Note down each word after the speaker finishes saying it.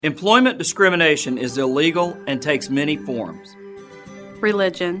Employment discrimination is illegal and takes many forms.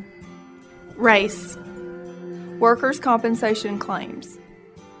 Religion, race, workers' compensation claims,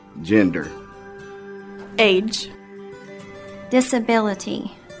 gender, age,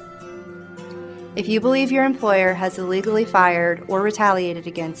 disability. If you believe your employer has illegally fired or retaliated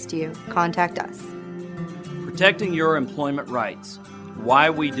against you, contact us. Protecting your employment rights.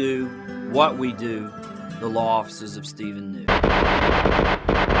 Why we do what we do. The law offices of Stephen New.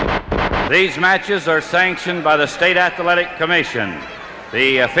 These matches are sanctioned by the State Athletic Commission.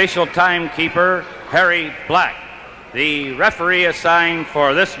 The official timekeeper, Harry Black. The referee assigned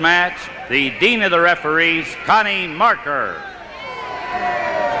for this match, the Dean of the Referees, Connie Marker.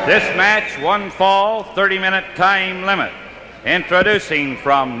 This match, one fall, 30-minute time limit. Introducing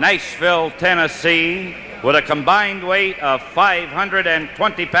from Nashville, Tennessee, with a combined weight of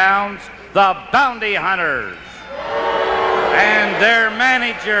 520 pounds, the Bounty Hunters. And their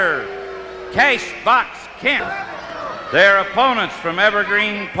manager, Cashbox Kent. Their opponents from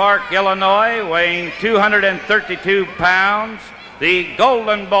Evergreen Park, Illinois, weighing 232 pounds, the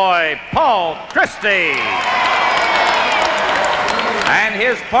Golden Boy, Paul Christie. And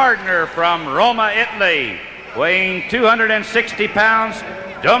his partner from Roma, Italy, weighing 260 pounds,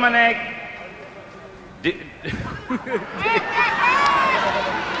 Dominic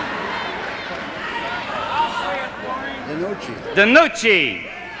DiNucci.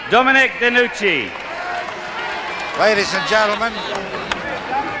 Dominic DiNucci. Ladies and gentlemen,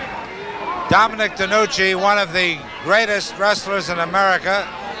 Dominic DiNucci, one of the greatest wrestlers in America.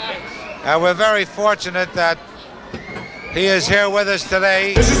 We're very fortunate that he is here with us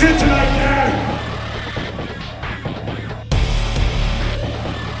today. This is it tonight, Dad.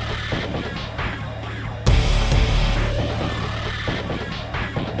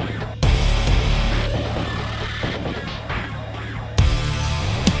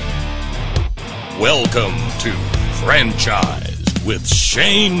 Welcome to Franchise with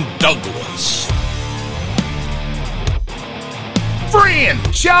Shane Douglas.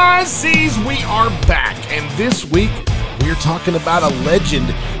 Franchisees, we are back, and this week we're talking about a legend.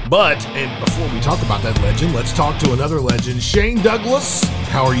 And before we talk about that legend, let's talk to another legend. Shane Douglas,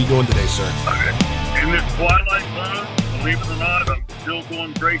 how are you doing today, sir? In this twilight zone, believe it or not, I'm still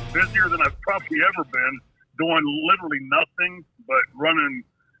doing great. Busier than I've probably ever been, doing literally nothing but running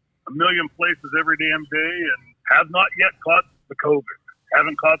a million places every damn day, and have not yet caught the COVID.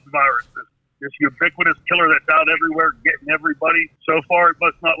 Haven't caught the virus. This ubiquitous killer that's out everywhere, getting everybody. So far, it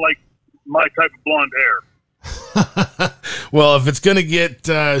must not like my type of blonde hair. Well, if it's going to get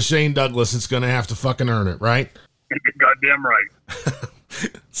Shane Douglas, it's going to have to fucking earn it, right? Goddamn right.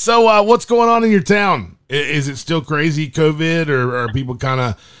 So, what's going on in your town? Is it still crazy COVID, or are people kind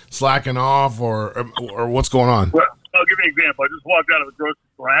of slacking off, or what's going on? Well, I'll give you an example. I just walked out of the grocery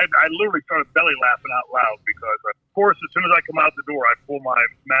store. I literally started belly laughing out loud because, of course, as soon as I come out the door, I pull my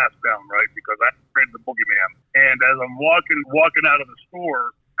mask down, right? Because I'm afraid of the boogeyman. And as I'm walking out of the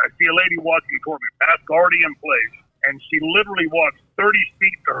store, I see a lady walking toward me, mask already in place, and she literally walks 30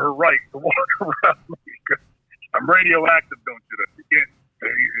 feet to her right to walk around me because I'm radioactive, don't you?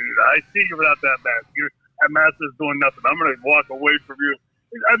 I see you without that mask. That mask is doing nothing. I'm going to walk away from you.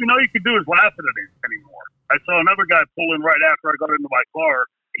 I mean, all you can do is laugh at it anymore. I saw another guy pull in right after I got into my car.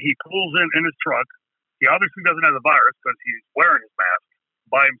 He pulls in his truck. He obviously doesn't have the virus because he's wearing his mask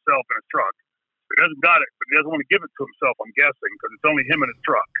by himself in his truck. He doesn't got it, but he doesn't want to give it to himself, I'm guessing, because it's only him in his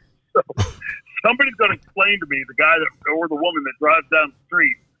truck. So somebody's going to explain to me the guy or the woman that drives down the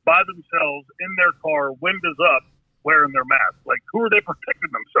street by themselves in their car, windows up, wearing their mask. Like, who are they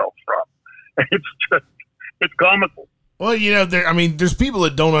protecting themselves from? It's comical. Well, there's people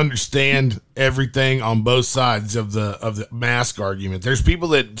that don't understand everything on both sides of the mask argument. There's people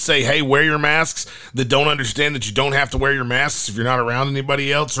that say, hey, wear your masks, that don't understand that you don't have to wear your masks if you're not around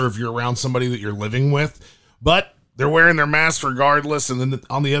anybody else or if you're around somebody that you're living with. But they're wearing their masks regardless. And then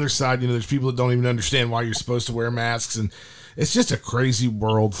on the other side, there's people that don't even understand why you're supposed to wear masks. And it's just a crazy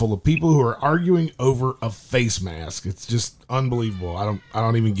world full of people who are arguing over a face mask. It's just unbelievable. I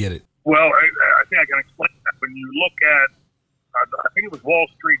don't even get it. Well, I think I can explain that. When you look at, I think it was Wall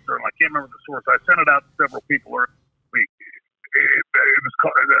Street Journal, I can't remember the source. I sent it out to several people earlier this week. It was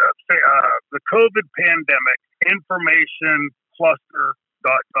called the COVID pandemic information cluster ...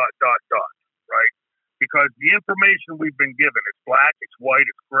 right? Because the information we've been given, it's black, it's white,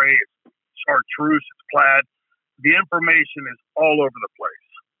 it's gray, it's chartreuse, it's plaid. The information is all over the place,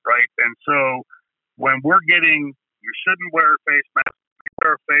 right? And so when we're getting, you shouldn't wear a face mask,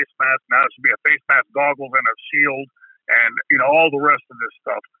 wear a face mask. Now it should be a face mask, goggles, and a shield, and all the rest of this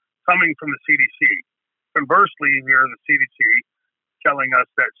stuff coming from the CDC. Conversely, here the CDC telling us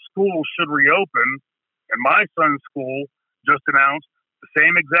that schools should reopen, and my son's school just announced the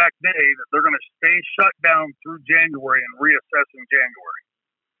same exact day that they're going to stay shut down through January and reassess in January.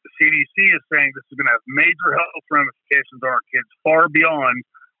 The CDC is saying this is going to have major health ramifications on our kids, far beyond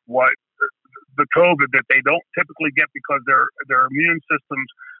what the COVID that they don't typically get because their immune systems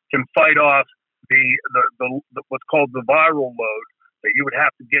can fight off the what's called the viral load that you would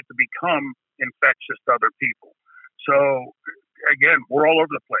have to get to become infectious to other people. So again, we're all over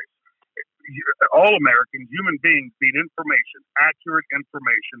the place. All Americans, human beings, need information, accurate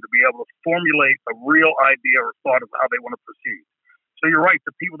information to be able to formulate a real idea or thought of how they want to proceed. So you're right,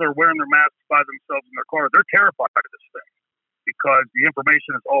 the people that are wearing their masks by themselves in their car, they're terrified of this thing because the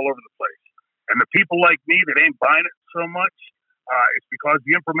information is all over the place. And the people like me that ain't buying it so much, it's because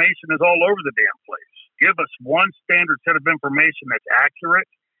the information is all over the damn place. Give us one standard set of information that's accurate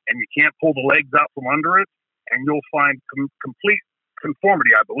and you can't pull the legs out from under it, and you'll find complete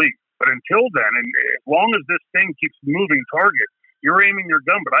conformity, I believe. But until then, and as long as this thing keeps moving target, you're aiming your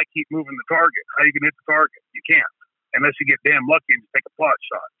gun, but I keep moving the target. How you can hit the target? You can't, unless you get damn lucky and take a pot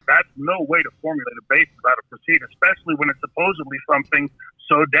shot. That's no way to formulate a basis how to proceed, especially when it's supposedly something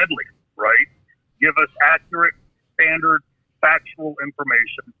so deadly, right? Give us accurate, standard, factual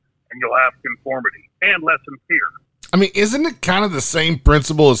information, and you'll have conformity and lessen fear. I mean, isn't it kind of the same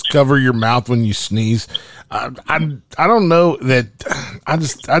principle as cover your mouth when you sneeze? I don't know that. I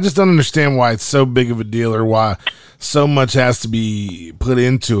just don't understand why it's so big of a deal or why so much has to be put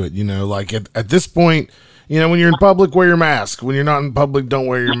into it. You know, like at this point, you know, when you're in public, wear your mask. When you're not in public, don't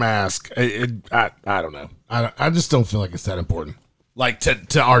wear your mask. I don't know. I just don't feel like it's that important. Like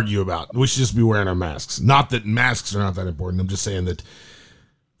to argue about. We should just be wearing our masks. Not that masks are not that important. I'm just saying that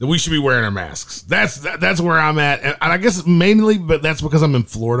we should be wearing our masks. That's where I'm at. And I guess mainly, but that's because I'm in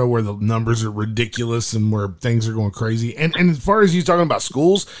Florida where the numbers are ridiculous and where things are going crazy. And as far as you talking about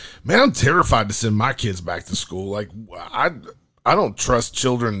schools, man, I'm terrified to send my kids back to school. Like I don't trust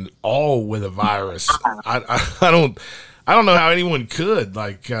children all with a virus. I don't know how anyone could.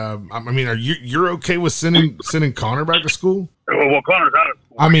 Like, I mean, you're okay with sending Connor back to school? Well, Connor's out of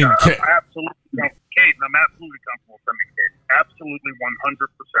school. I mean, I'm absolutely comfortable sending Kate. Absolutely 100%.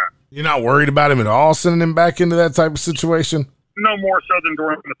 You're not worried about him at all, sending him back into that type of situation? No more so than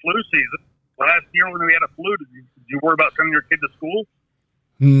during the flu season. Last year when we had a flu, did you worry about sending your kid to school?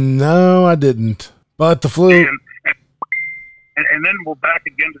 No, I didn't. But the flu... And then we're back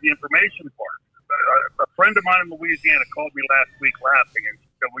again to the information part. A friend of mine in Louisiana called me last week laughing and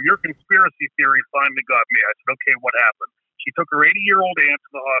said, well, your conspiracy theory finally got me. I said, okay, what happened? She took her 80-year-old aunt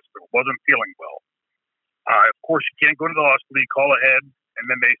to the hospital, wasn't feeling well. Of course, you can't go to the hospital. You call ahead, and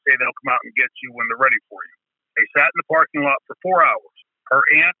then they say they'll come out and get you when they're ready for you. They sat in the parking lot for 4 hours. Her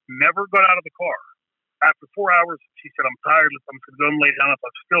aunt never got out of the car. After 4 hours, she said, I'm tired. I'm going to go and lay down. If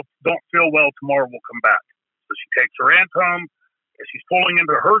I still don't feel well, tomorrow we'll come back. So she takes her aunt home. As she's pulling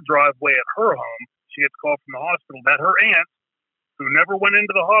into her driveway at her home, she gets called from the hospital that her aunt, who never went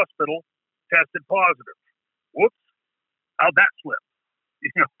into the hospital, tested positive. Whoops. How'd that slip? You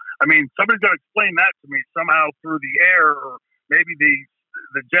know, I mean, somebody's got to explain that to me somehow through the air, or maybe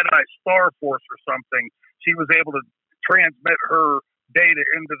the Jedi Star Force or something. She was able to transmit her data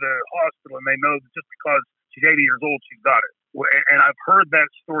into the hospital, and they know that just because she's 80 years old, she's got it. And I've heard that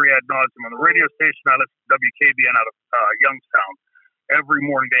story ad nauseum on the radio station. I listen to WKBN out of Youngstown. Every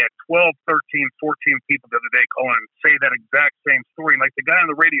morning they had 12, 13, 14 people the other day call in and say that exact same story. And like the guy on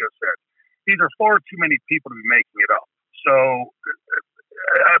the radio said, these are far too many people to be making it up. So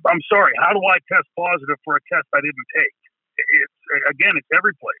I'm sorry. How do I test positive for a test I didn't take? It's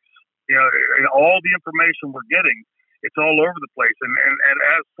every place. You know, all the information we're getting, it's all over the place. And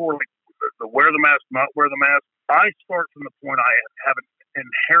as for like the wear the mask, not wear the mask, I start from the point I have an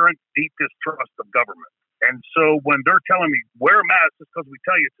inherent deep distrust of government. And so when they're telling me wear a mask just because we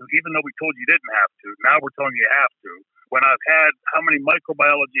tell you to, even though we told you didn't have to, now we're telling you have to. When I've had how many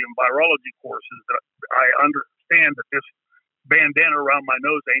microbiology and virology courses that I understand that this bandana around my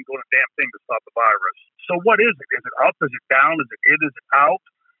nose ain't doing a damn thing to stop the virus. So what is it? Is it up? Is it down? Is it in? Is it out?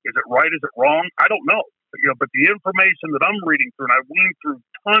 Is it right? Is it wrong? I don't know. But the information that I'm reading through, and I wean through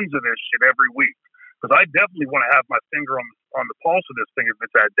tons of this shit every week, because I definitely want to have my finger on the pulse of this thing if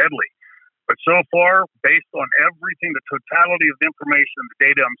it's that deadly. But so far, based on everything, the totality of the information and the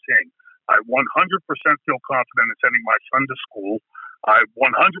data I'm seeing, I 100% feel confident in sending my son to school. I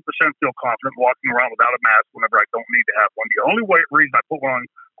 100% feel confident walking around without a mask whenever I don't need to have one. The only reason I put one on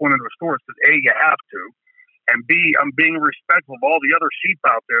going into a store is because A, you have to, and B, I'm being respectful of all the other sheep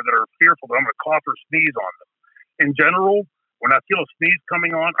out there that are fearful that I'm going to cough or sneeze on them. In general, When I feel a sneeze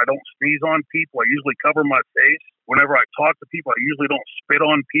coming on, I don't sneeze on people. I usually cover my face. Whenever I talk to people, I usually don't spit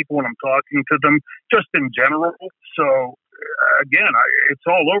on people when I'm talking to them, just in general. So, again, it's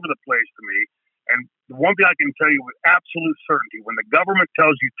all over the place to me. And the one thing I can tell you with absolute certainty, when the government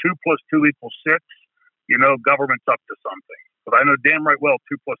tells you 2 + 2 = 6, you know government's up to something. But I know damn right well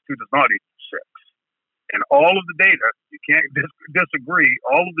 2 + 2 does not equal 6. And all of the data, you can't disagree,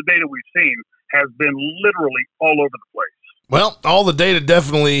 all of the data we've seen has been literally all over the place. Well, all the data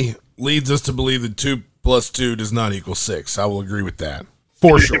definitely leads us to believe that 2 + 2 does not equal 6. I will agree with that.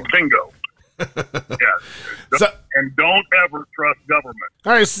 For sure. Bingo. Yeah. And don't ever trust government.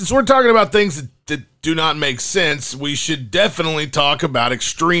 All right, since we're talking about things that do not make sense, we should definitely talk about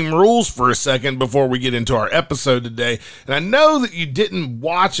Extreme Rules for a second before we get into our episode today. And I know that you didn't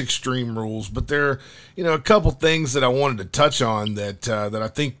watch Extreme Rules, but there are, a couple things that I wanted to touch on that I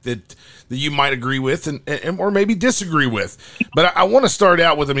think that you might agree with and or maybe disagree with. But I want to start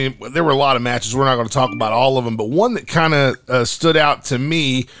out with, there were a lot of matches. We're not going to talk about all of them, but one that kind of stood out to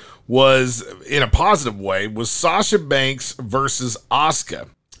me was, in a positive way, was Sasha Banks versus Asuka.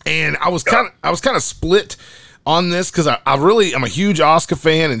 And I was kind of split on this because I'm a huge Asuka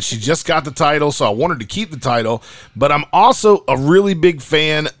fan, and she just got the title, so I wanted to keep the title. But I'm also a really big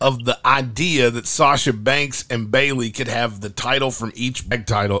fan of the idea that Sasha Banks and Bayley could have the title from each big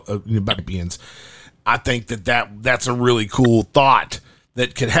title champions. I think that's a really cool thought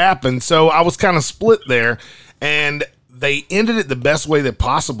that could happen. So I was kind of split there, and they ended it the best way they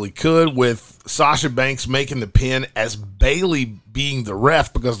possibly could with Sasha Banks making the pin as Bayley being the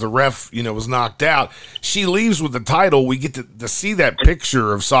ref because the ref, was knocked out. She leaves with the title. We get to see that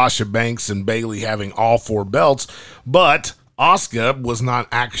picture of Sasha Banks and Bayley having all 4 belts, but Asuka was not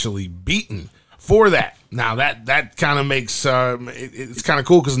actually beaten for that. Now that kind of makes it's kind of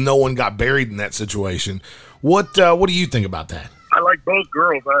cool because no one got buried in that situation. What do you think about that? I like both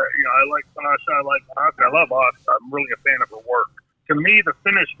girls. I like Sasha. I like Asuka. I love Asuka. I'm really a fan of her work. To me, the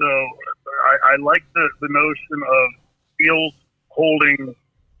finish, though, I like the notion of heels holding,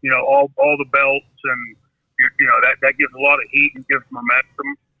 all the belts, and that gives a lot of heat and gives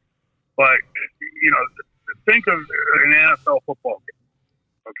momentum. But think of an NFL football game.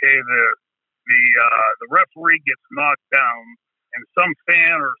 Okay, the referee gets knocked down, and some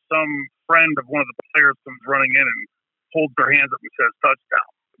fan or some friend of one of the players comes running in and holds their hands up and says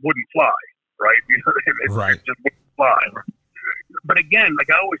touchdown. It wouldn't fly, right? Right. It just wouldn't fly. But again, like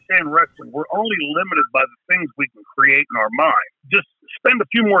I always say in wrestling, we're only limited by the things we can create in our mind. Just spend a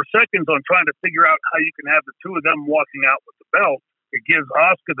few more seconds on trying to figure out how you can have the two of them walking out with the belt. It gives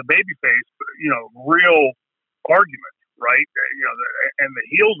Asuka, the babyface, real argument, right? And the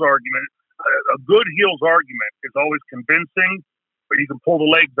heels argument, a good heels argument is always convincing, but you can pull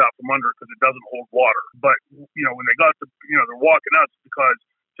the legs out from under it because it doesn't hold water. But, when they got they're walking out because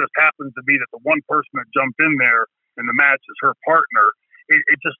it just happens to be that the one person that jumped in there in the match is her partner.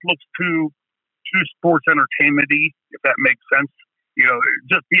 It just looks too sports entertainment-y, if that makes sense.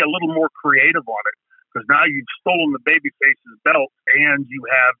 Just be a little more creative on it because now you've stolen the babyface's belt and you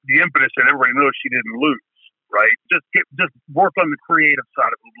have the impetus that everybody knows she didn't lose, right? Just work on the creative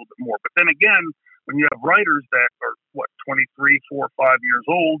side of it a little bit more. But then again, when you have writers that are, 23, 4, 5 years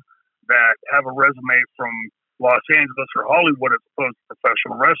old that have a resume from Los Angeles or Hollywood as opposed to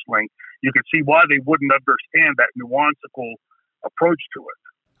professional wrestling, you can see why they wouldn't understand that nuanceical approach to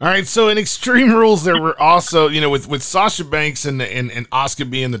it. All right, so in Extreme Rules, there were also, with Sasha Banks and Asuka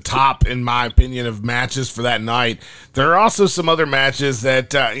being the top, in my opinion, of matches for that night, there are also some other matches that,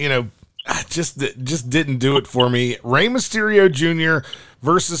 just didn't do it for me. Rey Mysterio Jr.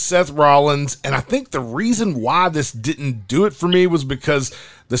 versus Seth Rollins, and I think the reason why this didn't do it for me was because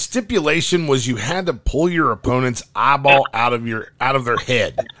the stipulation was you had to pull your opponent's eyeball out of their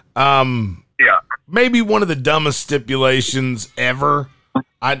head. Yeah. Maybe one of the dumbest stipulations ever.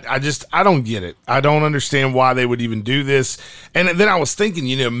 I don't get it. I don't understand why they would even do this. And then I was thinking,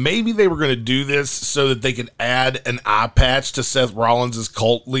 maybe they were going to do this so that they could add an eye patch to Seth Rollins'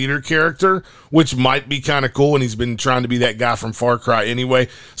 cult leader character, which might be kind of cool. And he's been trying to be that guy from Far Cry anyway.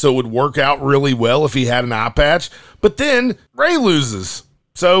 So it would work out really well if he had an eye patch. But then Rey loses.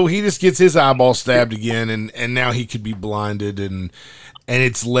 So he just gets his eyeball stabbed again. And now he could be blinded. And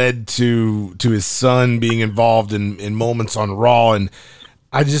it's led to his son being involved in moments on Raw. And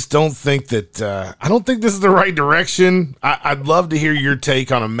I just don't think that I don't think this is the right direction. I'd love to hear your take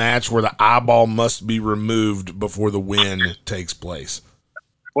on a match where the eyeball must be removed before the win takes place.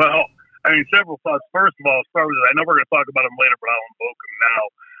 Well, several thoughts. First of all, I know we're going to talk about him later, but I'll invoke him now.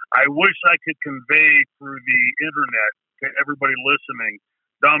 I wish I could convey through the internet to everybody listening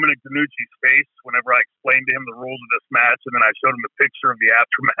Dominic DeNucci's face whenever I explained to him the rules of this match, and then I showed him the picture of the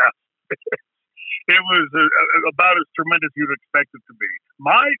aftermath. It was about as tremendous as you'd expect it to be.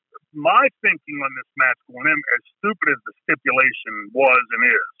 My thinking on this match going in, as stupid as the stipulation was and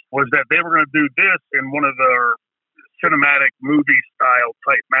is, was that they were going to do this in one of their cinematic movie style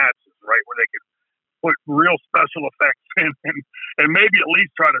type matches, right, where they could put real special effects in and maybe at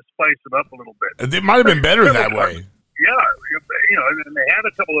least try to spice it up a little bit. It might have been better that way. Yeah, you know, and they had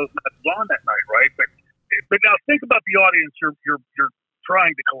a couple of those matches on that night, right? But now think about the audience you're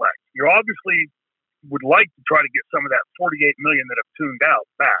trying to collect. You obviously would like to try to get some of that 48 million that have tuned out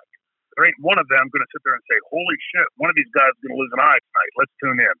back. There ain't one of them going to sit there and say, holy shit, one of these guys is going to lose an eye tonight. Let's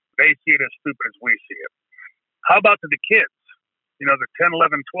tune in. They see it as stupid as we see it. How about to the kids? You know, the 10,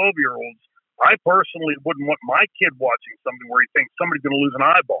 11, 12-year-olds. I personally wouldn't want my kid watching something where he thinks somebody's going to lose an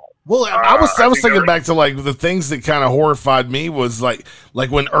eyeball. Well, I was thinking back to like the things that kind of horrified me was like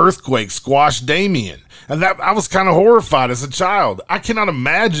when Earthquake squashed Damien, and that I was kind of horrified as a child. I cannot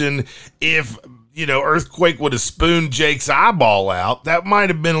imagine if, you know, Earthquake would have spooned Jake's eyeball out. That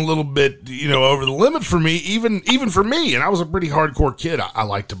might have been a little bit, you know, over the limit for me, even for me. And I was a pretty hardcore kid, I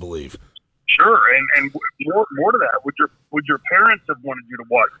like to believe. Sure, and more to that, would your parents have wanted you to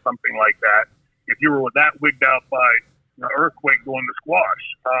watch something like that if you were that wigged out by Earthquake going to squash?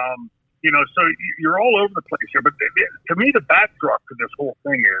 You know, so you're all over the place here. But to me, the backdrop to this whole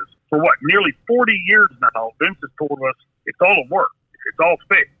thing is, for what, nearly 40 years now, Vince has told us it's all a work. It's all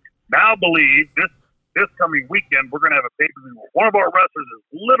fake. Now believe this coming weekend, we're going to have a pay-per-view where one of our wrestlers is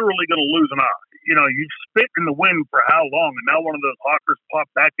literally going to lose an eye. You know, you spit in the wind for how long, and now one of those hawkers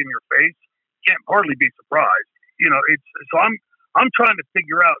pop back in your face? Can't hardly be surprised. You know, I'm trying to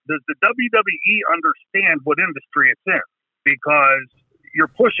figure out, does the WWE understand what industry it's in? Because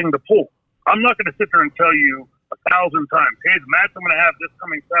you're pushing the pull. I'm not going to sit there and tell you 1,000 times, hey, the match I'm going to have this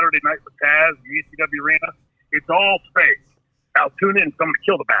coming Saturday night with Taz in the ECW arena, it's all fake. Now tune in, I'm going to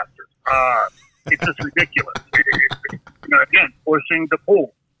kill the bastard. It's just ridiculous. You know, again, pushing the pull.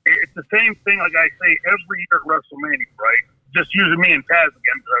 It's the same thing like I say every year at WrestleMania, right? Just using me and Taz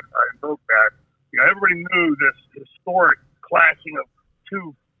again, because I invoked that. You know, everybody knew this historic clashing of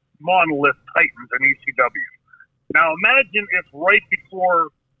two monolith titans in ECW. Now imagine if right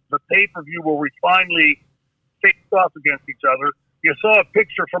before the pay-per-view where we finally faced off against each other, you saw a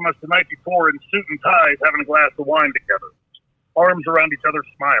picture from us the night before in suit and ties having a glass of wine together, arms around each other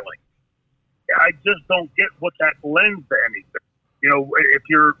smiling. I just don't get what that lends to anything. You know, if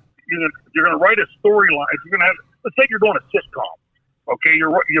you're going to write a storyline, if you're going to have, let's say you're doing a sitcom, okay?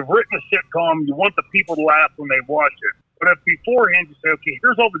 You've written a sitcom, you want the people to laugh when they watch it. But if beforehand you say, okay,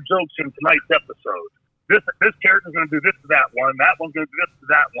 here's all the jokes in tonight's episode. This character's going to do this to that one one's going to do this to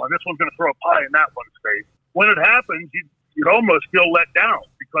that one, this one's going to throw a pie in that one's face. When it happens, you'd almost feel let down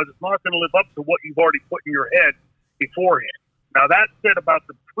because it's not going to live up to what you've already put in your head beforehand. Now, that's said about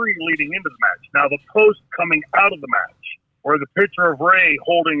the pre-leading into the match. Now, the post coming out of the match, or the picture of Ray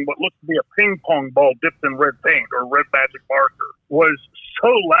holding what looks to be a ping pong ball dipped in red paint or red magic marker, was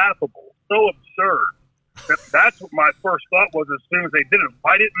so laughable, so absurd. That's what my first thought was as soon as they did it.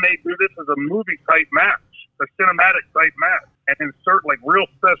 Why didn't they do this as a movie-type match, a cinematic-type match, and insert, like, real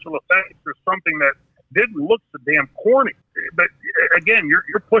special effects or something that didn't look so damn corny? But, again,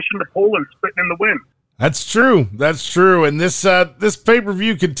 you're pushing the pull and spitting in the wind. That's true. That's true. And this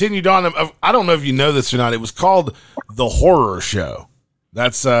pay-per-view continued on. I don't know if you know this or not. It was called The Horror Show.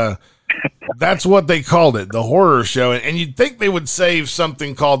 That's what they called it, The Horror Show. And you'd think they would save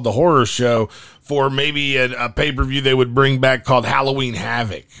something called The Horror Show for maybe a pay-per-view they would bring back called Halloween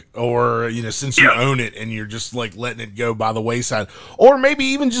Havoc, or, you know, since you own it and you're just like letting it go by the wayside, or maybe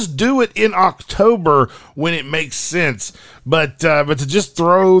even just do it in October when it makes sense. But to just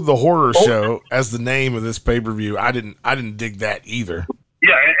throw The Horror Show as the name of this pay-per-view, I didn't dig that either.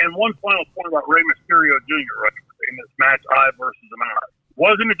 Yeah, and one final point about Rey Mysterio Jr., right, in this match, eye versus an eye.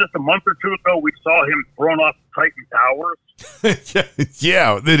 Wasn't it just a month or two ago we saw him thrown off Titan Towers?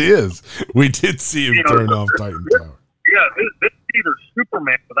 Yeah, it is. We did see him thrown off Titan Towers. Yeah, this is either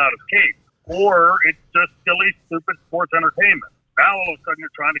Superman without his cape, or it's just silly, stupid sports entertainment. Now all of a sudden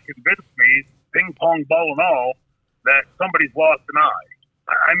you're trying to convince me, ping pong ball and all, that somebody's lost an eye.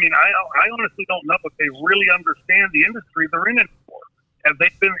 I mean, I honestly don't know if they really understand the industry they're in anymore. Have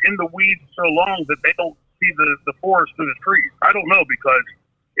they been in the weeds so long that they don't see the forest through the trees? I don't know, because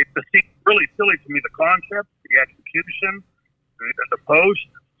it just seems really silly to me. The concept, the execution, the post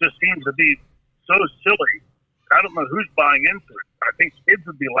just seems to be so silly. I don't know who's buying into it. I think kids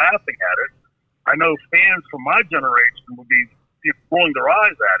would be laughing at it. I know fans from my generation would be rolling their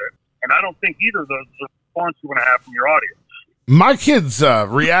eyes at it. And I don't think either of those is a response you want to have from your audience. My kids'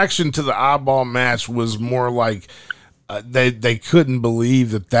 reaction to the eyeball match was more like they couldn't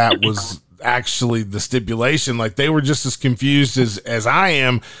believe that was actually the stipulation. Like they were just as confused as I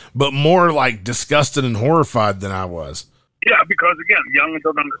am, but more like disgusted and horrified than I was. Yeah, because again, young and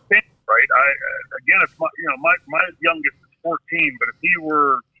don't understand, right? If my youngest is 14, but if he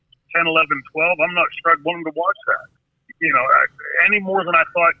were 10, 11, 12, I'm not sure I'd want him to watch that. Any more than I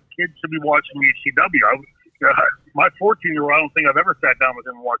thought kids should be watching ECW. My 14-year-old, I don't think I've ever sat down with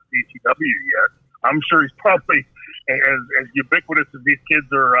him and watched ECW yet. I'm sure he's probably as ubiquitous as these kids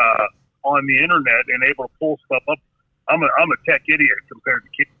are on the internet and able to pull stuff up. I'm a tech idiot compared to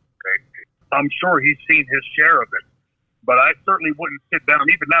kids. I'm sure he's seen his share of it, but I certainly wouldn't sit down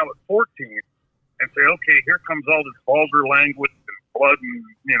even now at 14 and say, okay, here comes all this vulgar language and blood and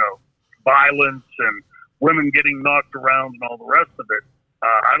violence and women getting knocked around and all the rest of it.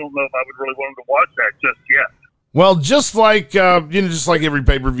 I don't know if I would really want him to watch that just yet. Well, just like every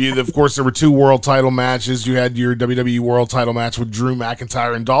pay-per-view, of course, there were 2 world title matches. You had your WWE world title match with Drew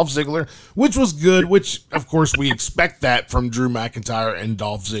McIntyre and Dolph Ziggler, which was good, which, of course, we expect that from Drew McIntyre and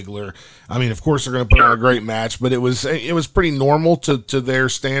Dolph Ziggler. I mean, of course, they're going to put on a great match, but it was pretty normal to their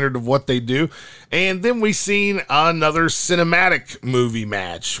standard of what they do. And then we seen another cinematic movie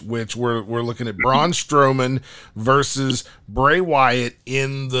match, which we're looking at Braun Strowman versus Bray Wyatt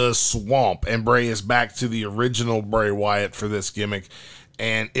in the Swamp. And Bray is back to the original Bray Wyatt for this gimmick.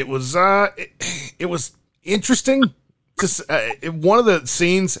 And it was interesting. One of the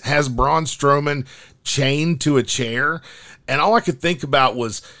scenes has Braun Strowman chained to a chair. And all I could think about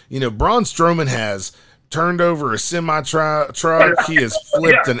was, Braun Strowman has turned over a semi-truck. He has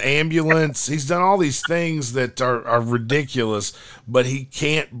flipped an ambulance. He's done all these things that are ridiculous, but he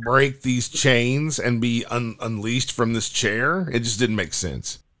can't break these chains and be unleashed from this chair. It just didn't make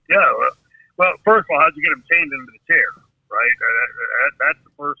sense. Yeah. Well, first of all, how'd you get him chained into the chair, right? That's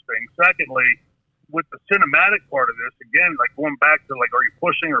the first thing. Secondly, with the cinematic part of this, again, like going back to are you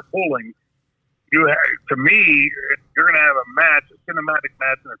pushing or pulling? To me, you're going to have a match, a cinematic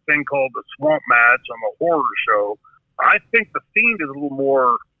match, and a thing called the Swamp Match on the horror show. I think the Fiend is a little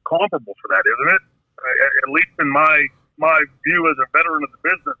more comparable for that, isn't it? At least in my view as a veteran of the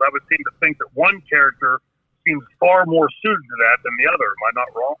business, I would seem to think that one character seems far more suited to that than the other. Am I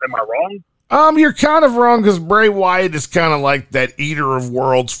not wrong? Am I wrong? You're kind of wrong because Bray Wyatt is kind of like that eater of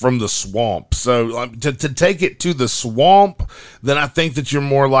worlds from the swamp. So to take it to the swamp, then I think that you're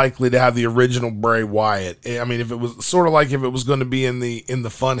more likely to have the original Bray Wyatt. I mean, if it was sort of like if it was going to be in the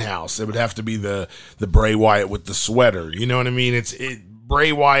Fun House, it would have to be the Bray Wyatt with the sweater. You know what I mean?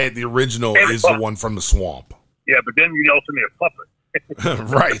 Bray Wyatt, the original, is the one from the swamp. Yeah, but then you also need a puppet.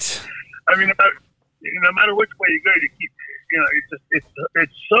 Right. I mean, no matter which way you go, you keep.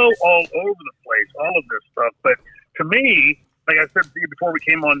 It's so all over the place, all of this stuff. But to me, like I said to you before we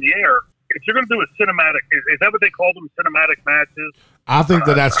came on the air, if you're going to do a cinematic, is that what they call them, cinematic matches? I think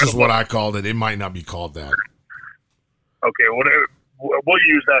that's just what I called it. It might not be called that. Okay, we'll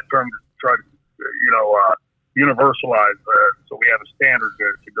use that term to try to, universalize so we have a standard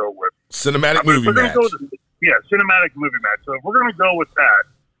to go with. Cinematic movie match. Cinematic movie match. So if we're going to go with that,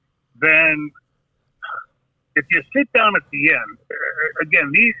 then if you sit down at the end,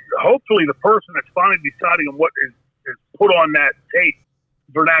 again, hopefully the person that's finally deciding on what is put on that tape,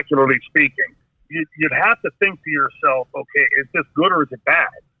 vernacularly speaking, you'd have to think to yourself, okay, is this good or is it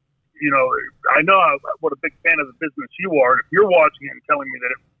bad? I know what a big fan of the business you are. If you're watching it and telling me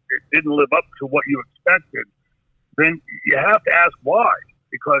that it didn't live up to what you expected, then you have to ask why.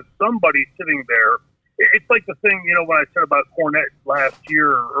 Because somebody sitting there, it's like the thing, when I said about Cornette last year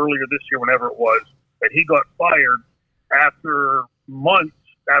or earlier this year, whenever it was, that he got fired after months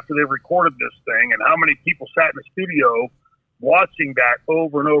after they recorded this thing, and how many people sat in the studio watching that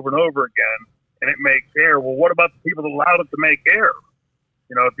over and over and over again, and it makes air. Well, what about the people that allowed it to make air?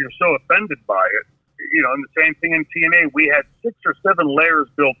 If you're so offended by it, and the same thing in TNA, we had 6 or 7 layers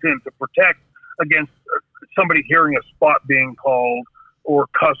built in to protect against somebody hearing a spot being called or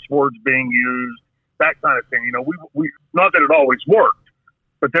cuss words being used, that kind of thing. We not that it always worked,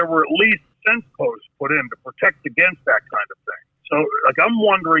 but there were at least fence posts put in to protect against that kind of thing. So, I'm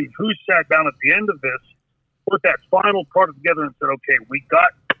wondering who sat down at the end of this, put that final product together and said, okay, we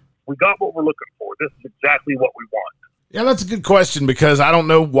got what we're looking for. This is exactly what we want. Yeah, that's a good question because I don't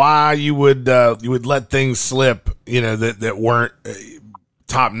know why you would let things slip, that weren't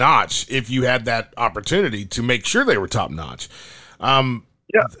top notch if you had that opportunity to make sure they were top notch.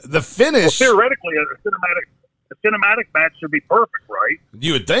 The finish. Well, theoretically, a cinematic match should be perfect, right?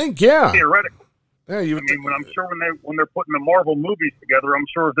 You would think, yeah. Theoretically. Yeah, I'm sure when they're putting the Marvel movies together, I'm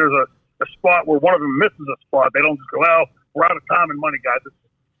sure if there's a spot where one of them misses a spot, they don't just go, well, we're out of time and money, guys. Let's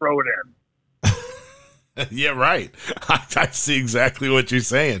throw it in. Yeah, right. I see exactly what you're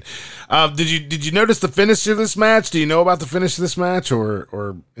saying. Did you notice the finish of this match? Do you know about the finish of this match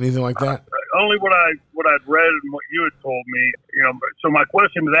or anything like that? Only what I'd read and what you had told me. So my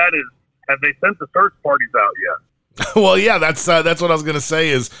question to that is, have they sent the search parties out yet? Well, yeah, that's what I was going to say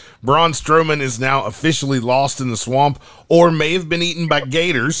is Braun Strowman is now officially lost in the swamp or may have been eaten by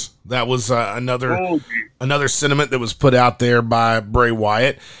gators. That was another sentiment that was put out there by Bray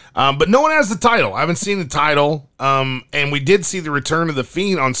Wyatt. But no one has the title. I haven't seen the title. And we did see the return of The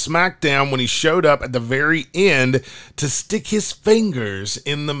Fiend on SmackDown when he showed up at the very end to stick his fingers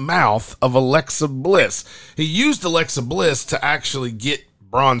in the mouth of Alexa Bliss. He used Alexa Bliss to actually get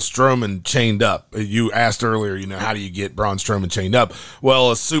Braun Strowman chained up. You asked earlier, how do you get Braun Strowman chained up?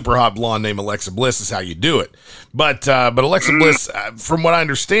 Well, a super hot blonde named Alexa Bliss is how you do it. But Alexa Bliss, from what I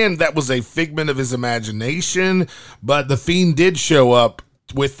understand, that was a figment of his imagination. But The Fiend did show up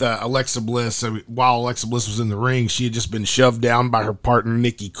with Alexa Bliss. While Alexa Bliss was in the ring, she had just been shoved down by her partner,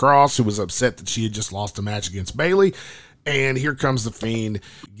 Nikki Cross, who was upset that she had just lost a match against Bayley. And here comes The Fiend,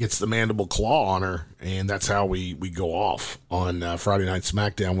 gets the mandible claw on her, and that's how we go off on Friday Night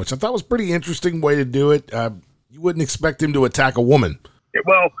SmackDown, which I thought was a pretty interesting way to do it. You wouldn't expect him to attack a woman.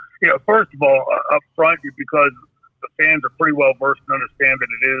 Well, first of all, up front, because the fans are pretty well versed and understand that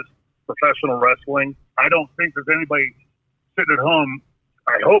it is professional wrestling, I don't think there's anybody sitting at home.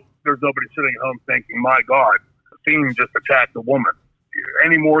 I hope there's nobody sitting at home thinking, my God, The Fiend just attacked a woman,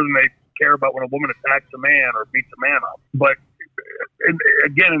 any more than they care about when a woman attacks a man or beats a man up. But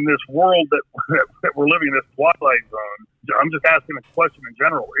again, in this world that we're living in, this twilight zone, I'm just asking a question in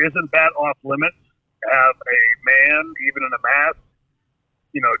general. Isn't that off limits to have a man, even in a mask,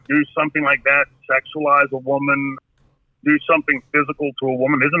 do something like that, sexualize a woman, do something physical to a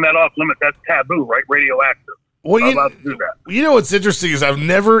woman? Isn't that off limits? That's taboo, right? Radioactive. Well, allowed to do that. What's interesting is I've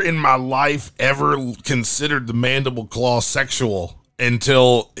never in my life ever considered the mandible claw sexual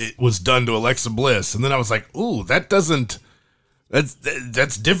until it was done to Alexa Bliss. And then I was like, ooh, that's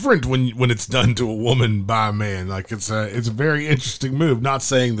different when it's done to a woman by a man. Like it's a very interesting move. Not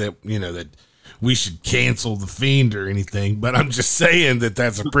saying that, that we should cancel The Fiend or anything, but I'm just saying that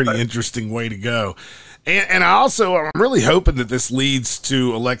that's a pretty interesting way to go. And I'm really hoping that this leads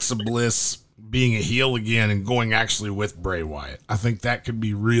to Alexa Bliss being a heel again and going actually with Bray Wyatt. I think that could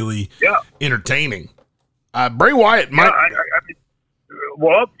be really entertaining. Bray Wyatt might...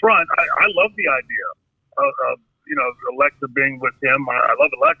 Well, up front, I love the idea of Alexa being with him. I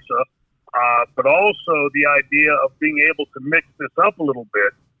love Alexa, but also the idea of being able to mix this up a little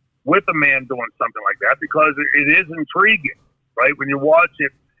bit with a man doing something like that, because it is intriguing, right? When you watch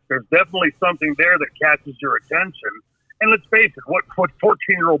it, there's definitely something there that catches your attention. And let's face it, what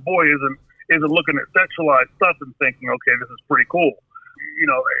 14-year-old boy isn't looking at sexualized stuff and thinking, okay, this is pretty cool,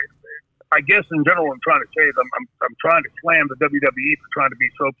 I guess in general, what I'm trying to say is I'm trying to slam the WWE for trying to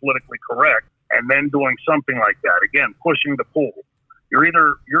be so politically correct, and then doing something like that. Again, pushing the pull. You're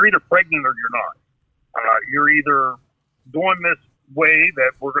either pregnant or you're not. You're either doing this way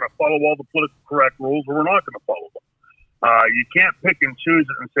that we're going to follow all the politically correct rules, or we're not going to follow them. You can't pick and choose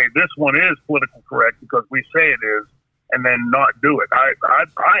it and say this one is politically correct because we say it is, and then not do it. I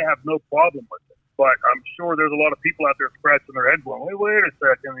have no problem with it. But I'm sure there's a lot of people out there scratching their head going, wait a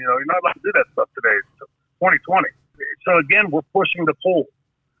second, you're not allowed to do that stuff today. It's 2020. So again, we're pushing the pull.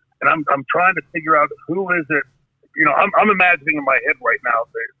 And I'm trying to figure out who is it. I'm imagining in my head right now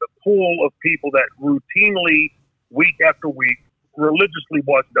the pool of people that routinely, week after week, religiously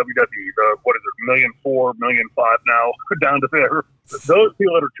watch WWE. What is it, 1,400,000, 1,500,000 now, down to there. Those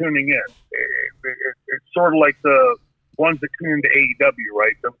people that are tuning in, it's sort of like the ones that tune into AEW,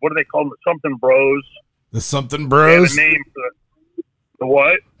 right? What do they call them? The Something Bros. The Something Bros? They have a name for the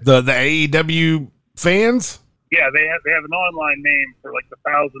what? The AEW fans? Yeah, they have an online name for like the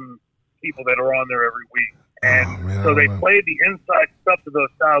 1,000 people that are on there every week. And so they play the inside stuff to those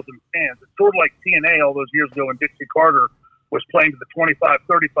 1,000 fans. It's sort of like TNA all those years ago when Dixie Carter was playing to the 25,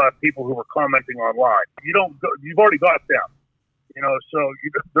 35 people who were commenting online. You've already got them. So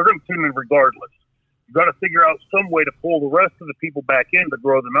they're going to tune in regardless. You've got to figure out some way to pull the rest of the people back in to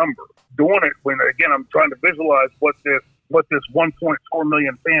grow the number. Doing it when, again, I'm trying to visualize what this 1.4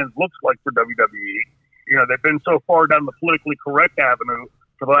 million fans looks like for WWE. They've been so far down the politically correct avenue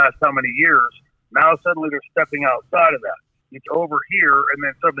for the last how many years. Now suddenly they're stepping outside of that. It's over here, and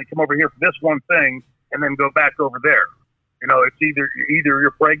then suddenly come over here for this one thing, and then go back over there. It's either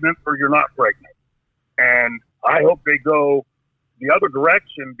you're pregnant or you're not pregnant. And I hope they go the other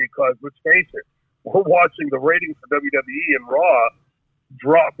direction, because let's face it, we're watching the ratings for WWE and Raw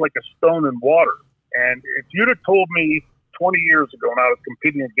drop like a stone in water. And if you'd have told me 20 years ago when I was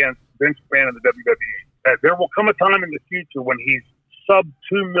competing against Vince McMahon in the WWE, that there will come a time in the future when he's sub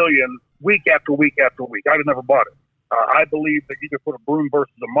 2 million week after week after week. I'd have never bought it. I believe that you could put a broom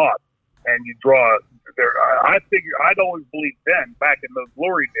versus a mop and you draw there. I figure I'd always believed then, back in those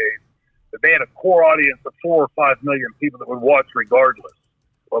glory days, that they had a core audience of 4 or 5 million people that would watch regardless.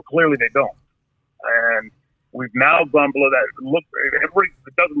 Well, clearly they don't. And we've now gone below that. Look, everybody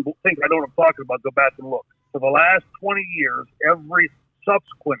that doesn't think I know what I'm talking about, go back and look. For the last 20 years, every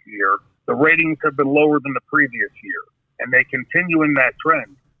subsequent year, the ratings have been lower than the previous year. And they continue in that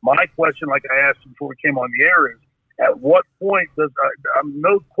trend. My question, like I asked before we came on the air, is at what point does,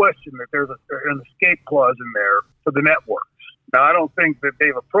 no question that there's an escape clause in there for the networks. Now, I don't think that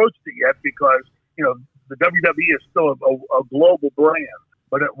they've approached it yet because, you know, the WWE is still a global brand.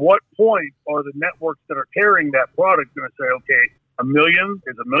 But at what point are the networks that are carrying that product going to say, okay, $1 million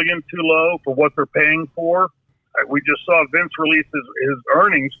is $1 million too low for what they're paying for? We just saw Vince release his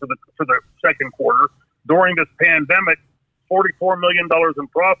earnings for the second quarter during this pandemic, $44 million in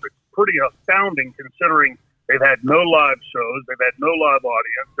profits. Pretty astounding considering they've had no live shows, they've had no live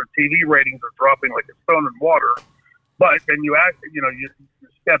audience, their TV ratings are dropping like a stone in water. But then you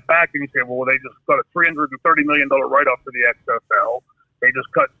step back and you say, well, they just got a $330 million write-off for the XFL. They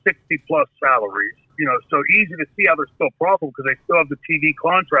just cut 60-plus salaries. You know, so easy to see how they're still profitable because they still have the TV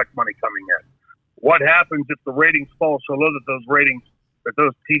contract money coming in. What happens if the ratings fall so low that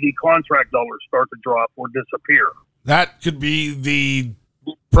those TV contract dollars start to drop or disappear? That could be the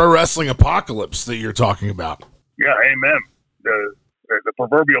pro wrestling apocalypse that you're talking about. Yeah, amen. The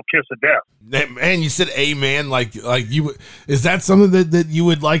proverbial kiss of death. Man, you said amen. Like you, is that something that you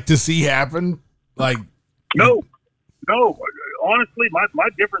would like to see happen? Like, no. Honestly, my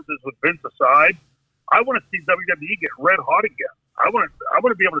differences with Vince aside, I want to see WWE get red hot again. I want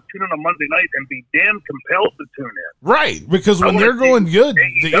to be able to tune in on Monday night and be damn compelled to tune in. Right, because when they're going good,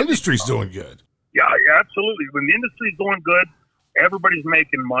 the industry's doing good. Yeah, absolutely. When the industry's going good, everybody's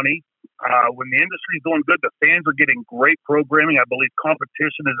making money. When the industry's going good, the fans are getting great programming. I believe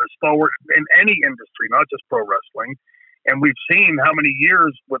competition is a stalwart in any industry, not just pro wrestling. And we've seen how many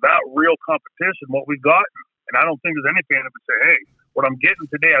years without real competition, what we've gotten. And I don't think there's any fan that would say, hey, what I'm getting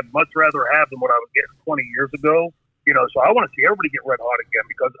today, I'd much rather have than what I was getting 20 years ago. You know, so I want to see everybody get red hot again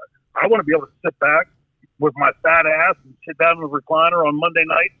because I want to be able to sit back with my fat ass and sit down in the recliner on Monday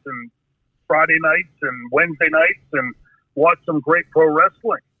nights and Friday nights and Wednesday nights and watch some great pro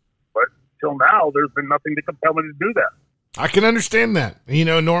wrestling. But till now, there's been nothing to compel me to do that. I can understand that. You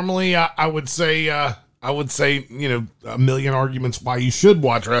know, normally I would say, you know, a million arguments why you should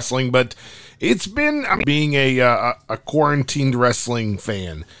watch wrestling, but it's been, being a quarantined wrestling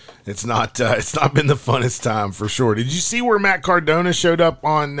fan, it's not been the funnest time for sure. Did you see where Matt Cardona showed up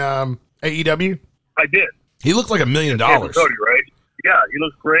on AEW? I did. He looked like $1 million. Cody, right? Yeah, he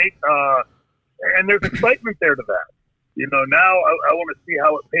looks great. And there's excitement there to that. You know, now I want to see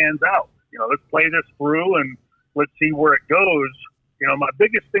how it pans out. You know, let's play this through and let's see where it goes. You know, my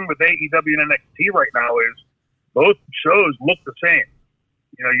biggest thing with AEW and NXT right now is both shows look the same.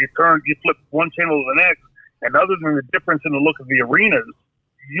 You know, you flip one channel to the next, and other than the difference in the look of the arenas,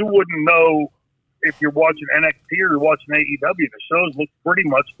 you wouldn't know if you're watching NXT or you're watching AEW. The shows look pretty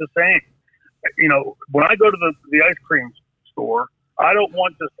much the same. You know, when I go to the ice cream store, I don't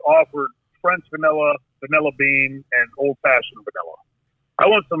want just offered French vanilla, vanilla bean, and old-fashioned vanilla. I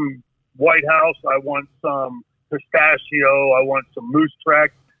want some White House. I want some pistachio. I want some Moose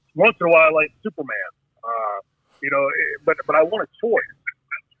Track. Once in a while, I like Superman. You know, but I want a choice,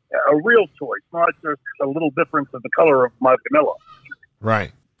 a real choice, not just a little difference of the color of my vanilla.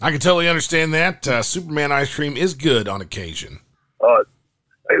 Right. I can totally understand that. Superman ice cream is good on occasion.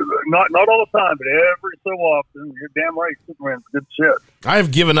 Not all the time, but every so often. You're damn right, Superman's good shit. I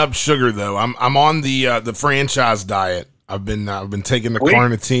have given up sugar though. I'm on the franchise diet. I've been taking the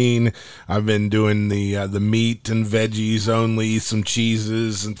carnitine. I've been doing the meat and veggies only, some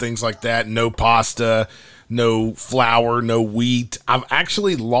cheeses and things like that. No pasta, no flour, no wheat. I've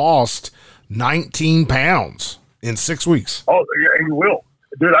actually lost 19 pounds in 6 weeks. Oh, yeah, you will.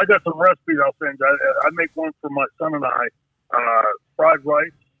 Dude, I got some recipes I'll send you. I make one for my son and I. Fried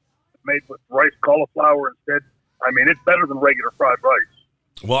rice made with rice cauliflower instead. I mean, it's better than regular fried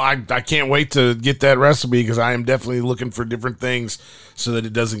rice. Well, I can't wait to get that recipe because I am definitely looking for different things so that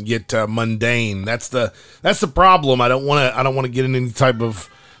it doesn't get mundane. That's the problem. I don't want to get in any type of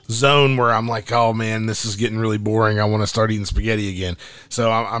zone where I'm like, oh man, this is getting really boring. I want to start eating spaghetti again.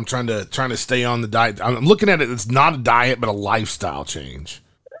 So I'm trying to stay on the diet. I'm looking at it. It's not a diet, but a lifestyle change.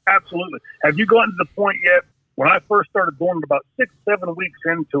 Absolutely. Have you gotten to the point yet when I first started doing it, about 6-7 weeks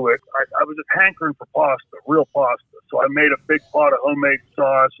into it, I was just hankering for pasta, real pasta. So I made a big pot of homemade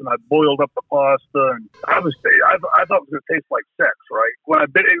sauce, and I boiled up the pasta, and I thought it was going to taste like sex, right? When I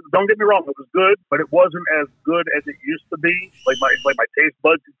bit it, don't get me wrong, it was good, but it wasn't as good as it used to be. Like my taste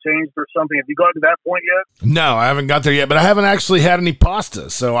buds had changed or something. Have you gotten to that point yet? No, I haven't got there yet, but I haven't actually had any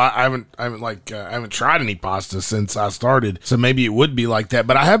pasta, so I haven't tried any pasta since I started. So maybe it would be like that.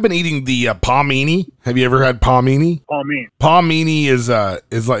 But I have been eating the palmini. Have you ever had palmini? Palmini is like,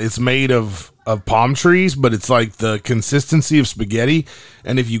 it's made of palm trees, but it's like the consistency of spaghetti.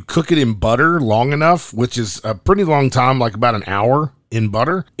 And if you cook it in butter long enough, which is a pretty long time, like about an hour in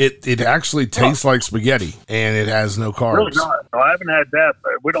butter, it actually tastes like spaghetti, and it has no carbs. Really not. No, I haven't had that.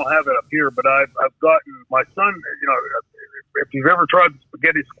 We don't have it up here, but I've gotten my son. You know, if you've ever tried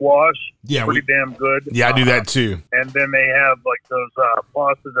spaghetti squash, pretty damn good. Yeah, I do that too. And then they have like those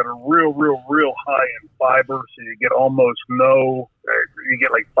pastas that are real high in fiber, so you get almost no. You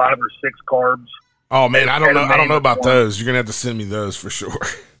get like 5 or 6 carbs. Oh man, I don't know about those. You're gonna have to send me those for sure.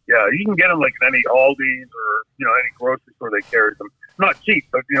 Yeah, you can get them like in any Aldi's or any grocery store. They carry them. Not cheap,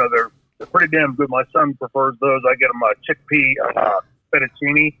 but they're pretty damn good. My son prefers those. I get him a chickpea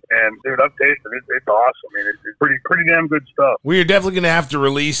fettuccine, and dude, I've tasted it. It's awesome. I mean, it's pretty damn good stuff. We are definitely going to have to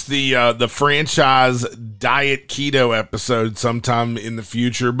release the franchise diet keto episode sometime in the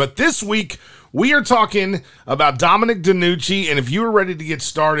future. But this week we are talking about Dominic DeNucci, and if you are ready to get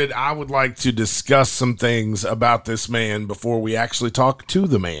started, I would like to discuss some things about this man before we actually talk to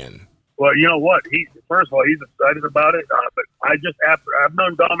the man. Well, you know what? First of all, he's excited about it. But I've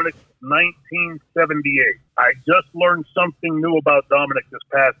known Dominic since 1978. I just learned something new about Dominic this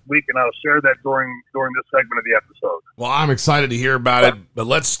past week, and I'll share that during this segment of the episode. Well, I'm excited to hear about it, but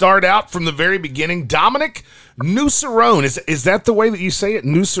let's start out from the very beginning. Dominic Nucerone. Is that the way that you say it?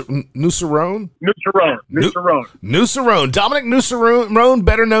 Nucerone? Nucerone. Dominic Nucerone,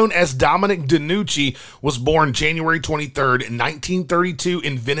 better known as Dominic DeNucci, was born January 23rd, 1932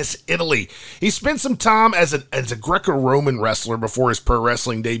 in Venice, Italy. He spent some time as a Greco-Roman wrestler before his pro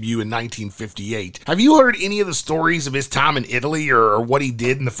wrestling debut in 1958. Have you heard any of the stories of his time in Italy or what he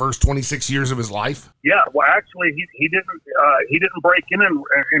did in the first 26 years of his life? Yeah, well, actually, he didn't break in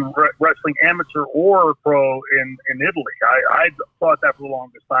wrestling amateur or pro in Italy. I thought that for the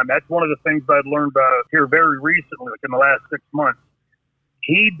longest time. That's one of the things I learned here very recently, like in the last 6 months.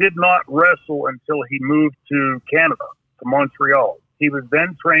 He did not wrestle until he moved to Canada, to Montreal. He was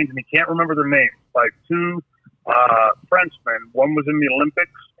then trained, and he can't remember their names, by 2 Frenchmen. One was in the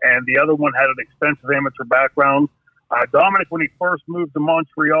Olympics, and the other one had an extensive amateur background. Dominic, when he first moved to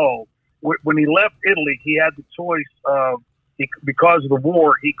Montreal, when he left Italy, he had the choice of, because of the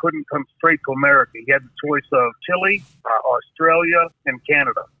war, he couldn't come straight to America. He had the choice of Chile, Australia, and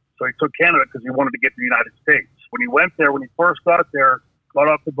Canada. So he took Canada because he wanted to get to the United States. When he went there, when he first got off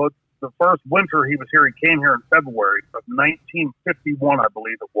the boat, the first winter he was here, he came here in February of 1951, I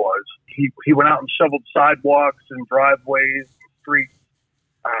believe it was. He went out and shoveled sidewalks and driveways and streets,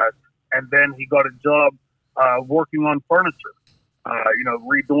 and then he got a job working on furniture.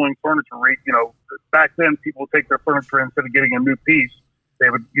 Redoing furniture. Back then people would take their furniture instead of getting a new piece. They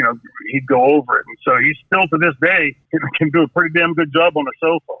would, he'd go over it. And so he still to this day can do a pretty damn good job on a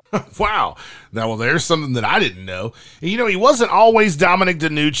sofa. Wow. Now, well, there's something that I didn't know. He wasn't always Dominic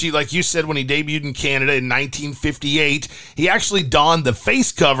DeNucci. Like you said, when he debuted in Canada in 1958, he actually donned the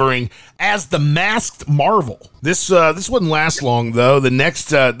face covering as the Masked Marvel. This wouldn't last long, though. The next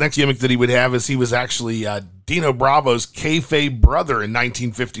gimmick that he would have is he was actually Dino Bravo's kayfabe brother in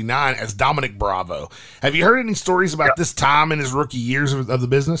 1959 as Dominic Bravo. Have you heard any stories about this time in his rookie years of the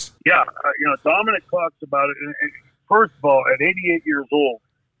business? Yeah, Dominic talks about it. And first of all, at 88 years old,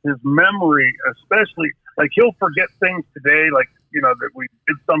 his memory, especially, like he'll forget things today, like, that we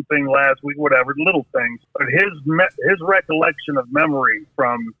did something last week, whatever, little things. But his recollection of memory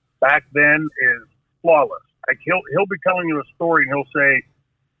from back then is flawless. Like he'll be telling you a story and he'll say,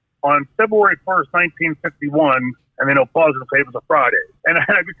 on February 1st, 1951, and then he'll pause and say it was a Friday. And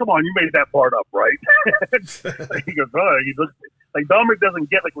I go, come on, you made that part up, right? He goes, like Dominic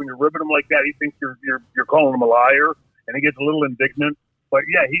doesn't get, like when you're ribbing him like that, he thinks you're calling him a liar, and he gets a little indignant. But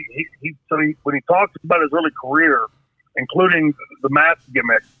yeah, when he talks about his early career, including the mask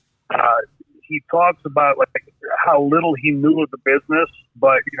gimmick, he talks about like how little he knew of the business,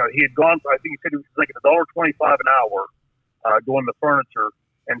 but he had gone. I think he said he was making $1.25 an hour doing the furniture.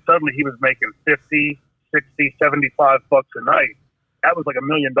 And suddenly he was making $50, $60, $75 a night. That was like $1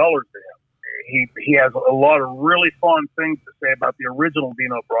 million to him. He has a lot of really fun things to say about the original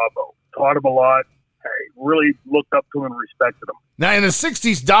Dino Bravo. Taught him a lot. really looked up to him and respected him. Now, in the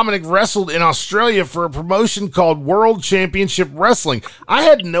 60s, Dominic wrestled in Australia for a promotion called World Championship Wrestling. I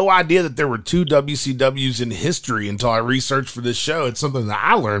had no idea that there were 2 WCWs in history until I researched for this show. It's something that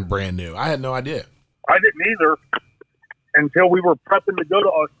I learned brand new. I had no idea. I didn't either until we were prepping to go to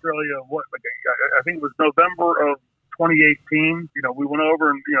Australia. I think it was November of 2018. We went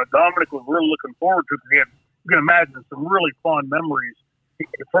over and, Dominic was really looking forward to it. He had, you can imagine, some really fond memories.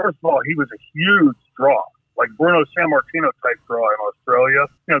 First of all, he was a huge draw, like Bruno Sammartino type draw in Australia,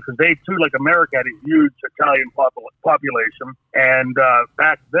 because they too, like America, had a huge Italian population. And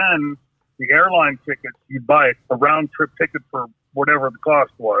back then, the airline tickets, you'd buy a round trip ticket for whatever the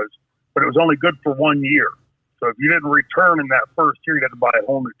cost was, but it was only good for 1 year. So if you didn't return in that first year, you had to buy a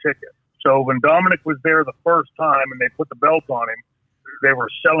whole new ticket. So when Dominic was there the first time and they put the belt on him, they were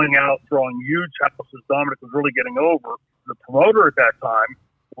selling out, drawing huge houses. Dominic was really getting over. The promoter at that time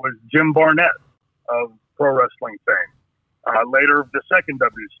was Jim Barnett of pro wrestling fame, later the second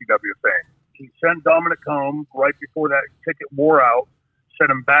WCW fame. He sent Dominic home right before that ticket wore out,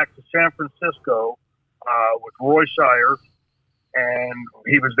 sent him back to San Francisco with Roy Shire, and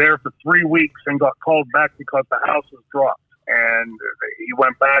he was there for 3 weeks and got called back because the house was dropped. And he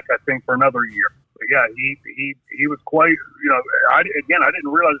went back, I think, for another year. But yeah, he was quite, I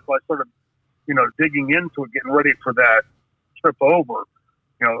didn't realize until I started, digging into it, getting ready for that trip over,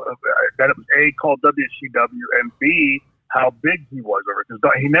 that it was A, called WCW, and B, how big he was over it. Because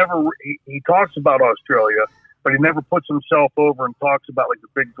he talks about Australia, but he never puts himself over and talks about like the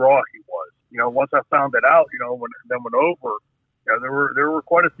big draw he was. Once I found that out, when over, there were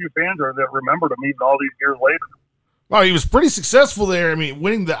quite a few fans there that remembered him even all these years later. Well, he was pretty successful there. I mean,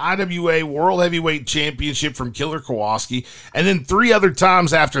 winning the IWA World Heavyweight Championship from Killer Kowalski, and then 3 other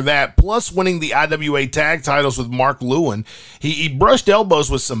times after that, plus winning the IWA tag titles with Mark Lewin. He brushed elbows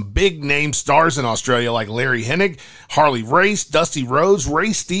with some big-name stars in Australia like Larry Hennig, Harley Race, Dusty Rhodes,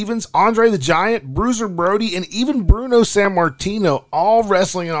 Ray Stevens, Andre the Giant, Bruiser Brody, and even Bruno Sammartino, all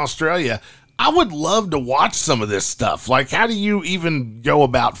wrestling in Australia. I would love to watch some of this stuff. Like, how do you even go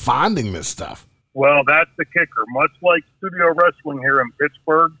about finding this stuff? Well, that's the kicker. Much like studio wrestling here in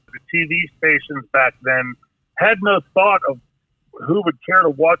Pittsburgh, the TV stations back then had no thought of who would care to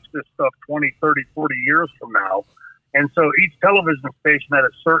watch this stuff 20, 30, 40 years from now. And so each television station had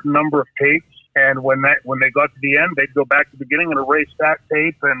a certain number of tapes. And when they got to the end, they'd go back to the beginning and erase that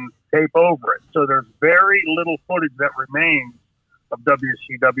tape and tape over it. So there's very little footage that remains of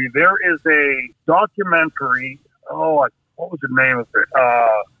WCW. There is a documentary. What was the name of it?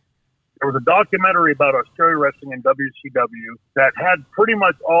 There was a documentary about Australia wrestling and WCW that had pretty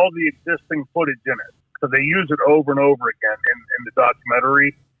much all the existing footage in it. So they use it over and over again in the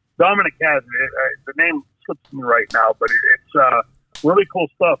documentary. Dominic has it. The name slips me right now, but it's really cool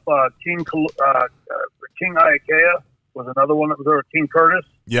stuff. King Iakea was another one that was there. King Curtis.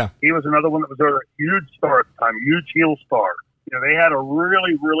 Yeah. He was another one that was there. A huge star at the time, huge heel star. They had a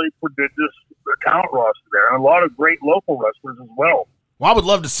really, really prodigious talent roster there, and a lot of great local wrestlers as well. Well, I would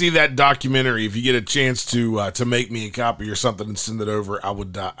love to see that documentary. If you get a chance to make me a copy or something and send it over, I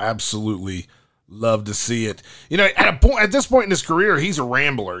would absolutely love to see it. At this point in his career, he's a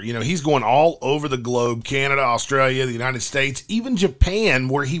rambler. He's going all over the globe: Canada, Australia, the United States, even Japan,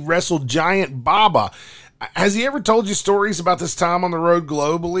 where he wrestled Giant Baba. Has he ever told you stories about this time on the road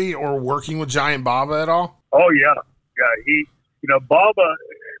globally or working with Giant Baba at all? Oh yeah. He, Baba,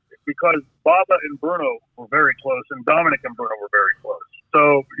 because Baba and Bruno were very close, and Dominic and Bruno were very close.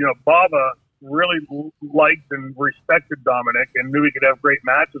 So, Baba really liked and respected Dominic and knew he could have great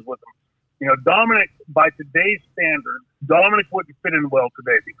matches with him. Dominic, by today's standards, Dominic wouldn't fit in well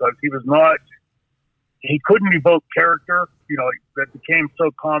today because he couldn't evoke character, that became so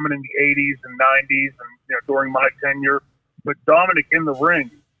common in the 80s and 90s and, during my tenure. But Dominic in the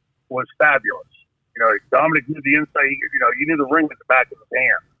ring was fabulous. Dominic knew the inside, he knew the ring at the back of his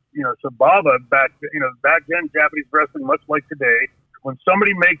hand. So Baba, back then, Japanese wrestling, much like today, when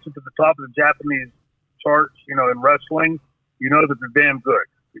somebody makes it to the top of the Japanese charts, in wrestling, that they're damn good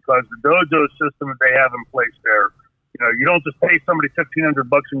because the dojo system that they have in place there, you don't just pay somebody $1,500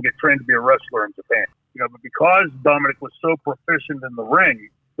 and get trained to be a wrestler in Japan. But because Dominic was so proficient in the ring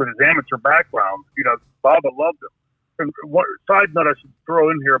with his amateur background, Baba loved him. And one side note I should throw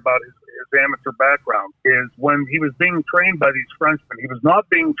in here about his amateur background is when he was being trained by these Frenchmen, he was not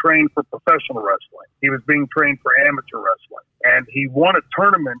being trained for professional wrestling. He was being trained for amateur wrestling. And he won a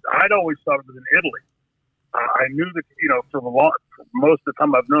tournament. I'd always thought it was in Italy. I knew that, for most of the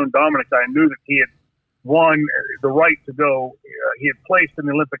time I've known Dominic, I knew that he had won the right to go. He had placed in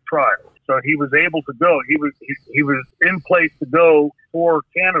the Olympic trials. So he was able to go. He was in place to go for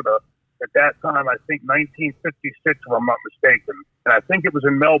Canada At that time, I think 1956, if I'm not mistaken, and I think it was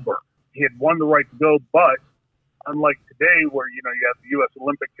in Melbourne. He had won the right to go, but unlike today, where you have the U.S.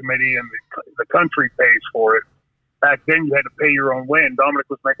 Olympic Committee and the country pays for it, back then you had to pay your own way, and Dominic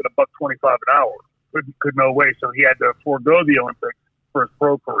was making $1.25 an hour. Could no way, so he had to forego the Olympics for his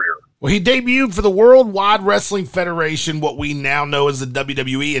pro career. Well, he debuted for the Worldwide Wrestling Federation, what we now know as the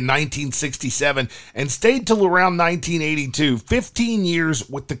WWE, in 1967, and stayed till around 1982. 15 years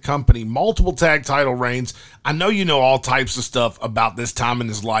with the company, multiple tag title reigns. I know you know all types of stuff about this time in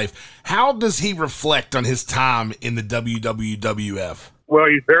his life. How does he reflect on his time in the WWF? Well,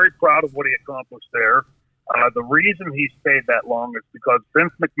 he's very proud of what he accomplished there. The reason he stayed that long is because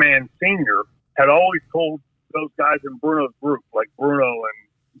Vince McMahon Sr. had always told those guys in Bruno's group, like Bruno and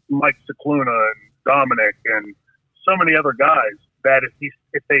Mike Cicluna and Dominic and so many other guys, that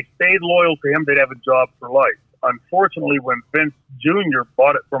if they stayed loyal to him, they'd have a job for life. Unfortunately, when Vince Jr.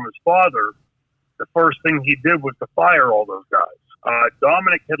 bought it from his father, the first thing he did was to fire all those guys.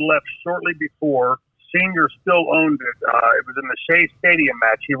 Dominic had left shortly before. Senior still owned it. It was in the Shea Stadium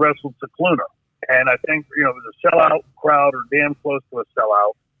match. He wrestled Cicluna. And I think, it was a sellout crowd or damn close to a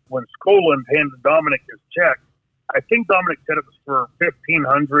sellout. When Skoland handed Dominic his check, I think Dominic said it was for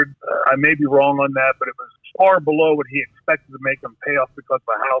 $1,500. I may be wrong on that, but it was far below what he expected to make him pay off because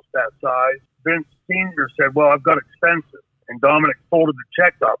of a house that size. Vince Sr. said, well, I've got expenses. And Dominic folded the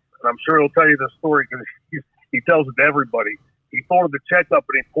check up. And I'm sure he'll tell you this story because he tells it to everybody. He folded the check up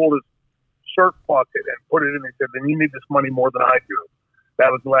and he pulled his shirt pocket and put it in. He said, then you need this money more than I do.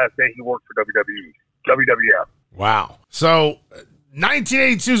 That was the last day he worked for WWF. Wow. So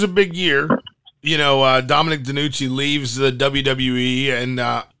 1982 is a big year. Dominic DeNucci leaves the WWE, and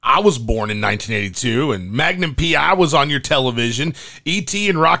I was born in 1982, and Magnum P.I. was on your television. E.T.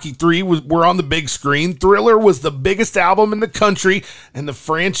 and Rocky III were on the big screen. Thriller was the biggest album in the country, and the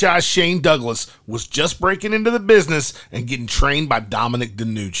franchise Shane Douglas was just breaking into the business and getting trained by Dominic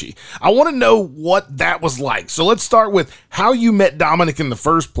DeNucci. I want to know what that was like. So let's start with how you met Dominic in the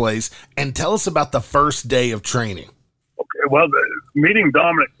first place, and tell us about the first day of training. Okay, well, meeting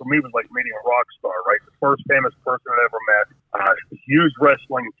Dominic for me was like meeting a rock star, right? The first famous person I ever met. Huge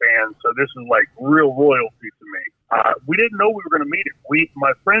wrestling fan, so this is like real royalty to me. We didn't know we were going to meet him.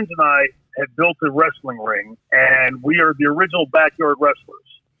 My friends and I had built a wrestling ring, and we are the original backyard wrestlers,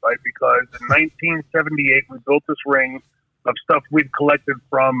 right? Because in 1978, we built this ring of stuff we'd collected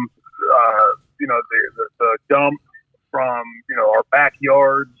from, the dump, from, our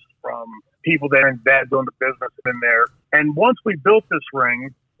backyards, from people there, and Dad owned a business in there. And once we built this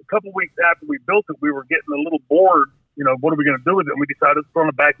ring, a couple weeks after we built it, we were getting a little bored. What are we going to do with it? And we decided to throw on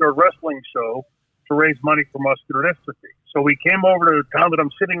a backyard wrestling show to raise money for muscular dystrophy. So we came over to the town that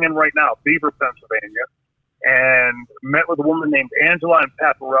I'm sitting in right now, Beaver, Pennsylvania, and met with a woman named Angela and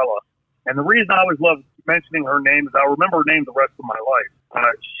Paparella. And the reason I always love mentioning her name is I'll remember her name the rest of my life.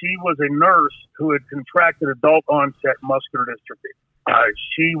 She was a nurse who had contracted adult onset muscular dystrophy.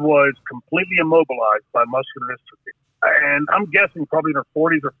 She was completely immobilized by muscular dystrophy. And I'm guessing probably in her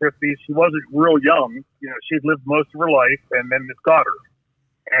 40s or 50s. She wasn't real young. She'd lived most of her life, and then it got her.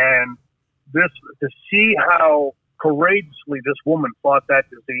 And to see how courageously this woman fought that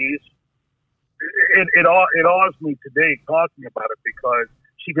disease, it awes me today talking about it because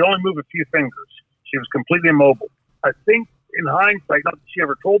she could only move a few fingers. She was completely immobile. I think in hindsight, not that she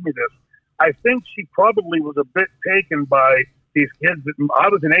ever told me this, I think she probably was a bit taken by these kids. I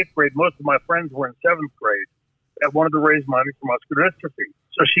was in 8th grade. Most of my friends were in 7th grade that wanted to raise money for muscular dystrophy.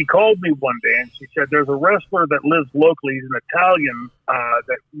 So she called me one day and she said, there's a wrestler that lives locally. He's an Italian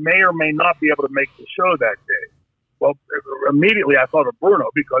that may or may not be able to make the show that day. Well, immediately I thought of Bruno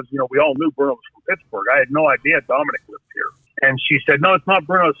because, we all knew Bruno was from Pittsburgh. I had no idea Dominic lived here. And she said, no, it's not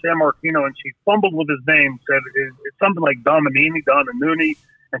Bruno, it's San Martino. And she fumbled with his name, said it's something like Dominini, Donanuni.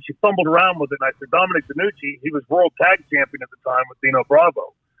 And she fumbled around with it. And I said, Dominic DeNucci, he was world tag champion at the time with Dino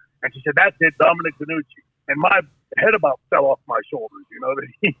Bravo. And she said, that's it, Dominic DeNucci. And my head about fell off my shoulders, that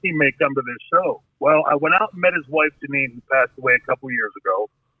he may come to this show. Well, I went out and met his wife, Janine, who passed away a couple years ago.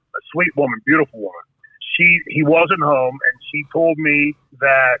 A sweet woman, beautiful woman. He wasn't home, and she told me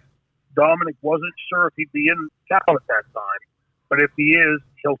that Dominic wasn't sure if he'd be in town at that time, but if he is,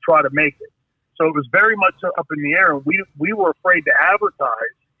 he'll try to make it. So it was very much up in the air, and we were afraid to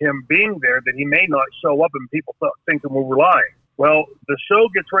advertise him being there, that he may not show up and people thinking we were lying. Well, the show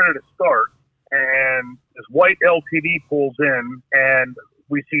gets ready to start, and this white LTD pulls in, and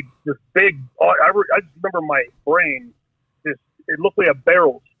we see this big, I just remember my brain, it looked like a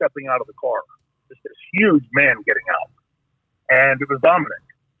barrel stepping out of the car. Just this huge man getting out. And it was Dominic.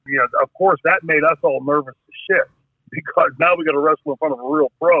 Of course, that made us all nervous as shit, because now we got to wrestle in front of a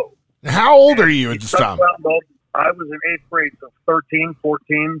real pro. How old are you at this time? I was in 8th grade, so 13,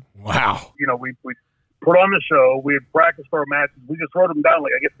 14. Wow. You know, we put on the show. We had practiced our matches. We just wrote them down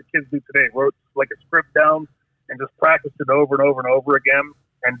like I guess the kids do today. Wrote like a script down and just practiced it over and over and over again.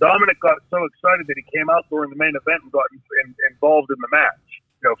 And Dominic got so excited that he came out during the main event and got involved in the match.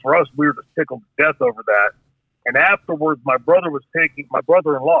 You know, for us, we were just tickled to death over that. And afterwards, my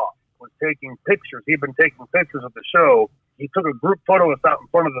brother-in-law was taking pictures. He'd been taking pictures of the show. He took a group photo of us out in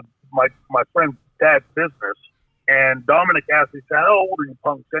front of my friend's dad's business. And Dominic asked me, he said, "How old are you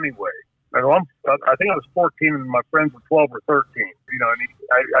punks anyway?" I go, I think I was 14 and my friends were 12 or 13. You know, and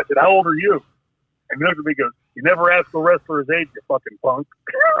I said, "How old are you?" And he looked at me and goes, "You never ask a wrestler his age, you fucking punk."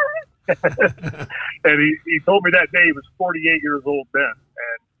 And he told me that day he was 48 years old then.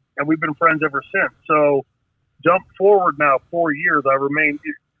 And we've been friends ever since. So jump forward now 4 years, I remain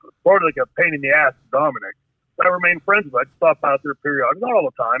probably like a pain in the ass to Dominic. But I remain friends with him. I'd stop out there periodically, not all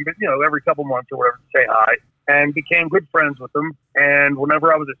the time, but, you know, every couple months or whatever to say hi. And became good friends with him. And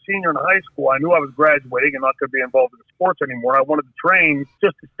whenever I was a senior in high school, I knew I was graduating and not going to be involved in sports anymore. I wanted to train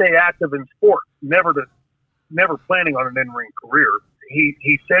just to stay active in sports, never planning on an in-ring career.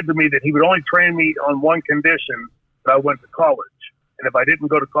 He said to me that he would only train me on one condition, that I went to college. And if I didn't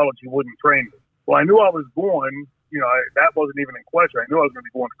go to college, he wouldn't train me. Well, I knew I was going, you know, that wasn't even in question. I knew I was going to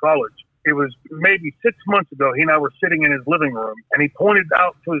be going to college. It was maybe 6 months ago. He and I were sitting in his living room, and he pointed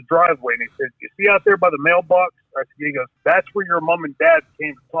out to his driveway, and he said, "You see out there by the mailbox?" I said, he goes, "That's where your mom and dad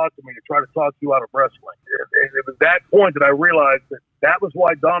came to talk to me to try to talk you out of wrestling." It was that point that I realized that was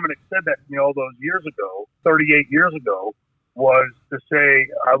why Dominic said that to me all those years ago, 38 years ago, was to say,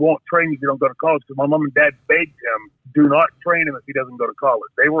 "I won't train you if you don't go to college," because my mom and dad begged him, "Do not train him if he doesn't go to college."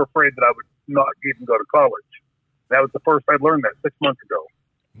 They were afraid that I would not even go to college. That was the first I learned that 6 months ago.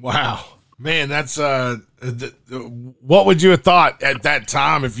 Wow, man, that's what would you have thought at that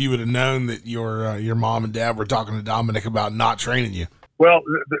time if you would have known that your mom and dad were talking to Dominic about not training you? Well,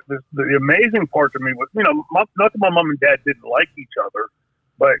 the amazing part to me was, you know, not that my mom and dad didn't like each other,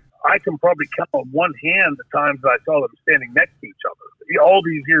 but I can probably count on one hand the times that I saw them standing next to each other. All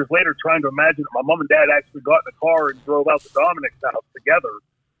these years later, trying to imagine that my mom and dad actually got in the car and drove out to Dominic's house together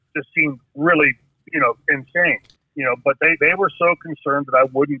just seemed really, you know, insane. You know, but they were so concerned that I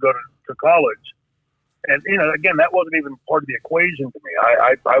wouldn't go to college. And, you know, again, that wasn't even part of the equation to me.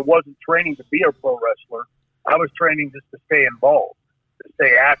 I wasn't training to be a pro wrestler. I was training just to stay involved, to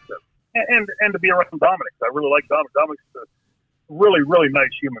stay active, and to be around Dominic. I really like Dominic. Dominic's a really, really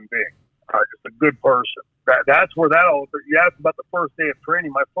nice human being, just a good person. That's where that all, you asked about the first day of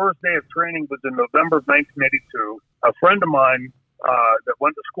training. My first day of training was in November of 1982. A friend of mine that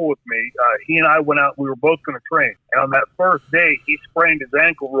went to school with me, he and I went out, we were both going to train. And on that first day, he sprained his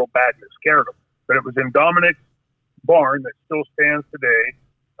ankle real bad and it scared him. But it was in Dominic's barn that still stands today.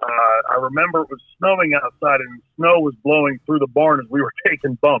 I remember it was snowing outside and snow was blowing through the barn as we were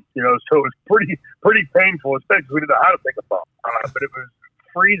taking bumps, you know, so it was pretty painful, especially because we didn't know how to take a bump. But it was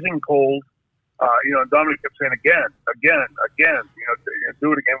freezing cold. You know, and Dominic kept saying again, you know,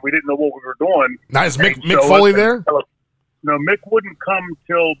 do it again. We didn't know what we were doing. Nice. Mick Foley there? No, Mick wouldn't come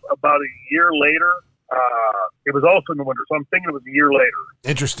till about a year later. It was also in the winter, so I'm thinking it was a year later.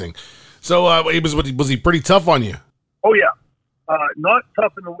 Interesting. So was he pretty tough on you? Oh, yeah. Not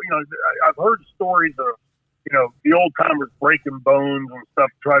tough in the, you know, I've heard stories of, you know, the old timers breaking bones and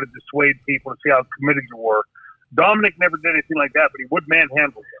stuff to try to dissuade people to see how committed you were. Dominic never did anything like that, but he would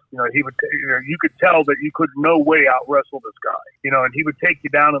manhandle you. You know, he would, you know, you could tell that you could no way out wrestle this guy, you know, and he would take you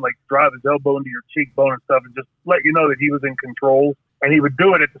down and like drive his elbow into your cheekbone and stuff and just let you know that he was in control. And he would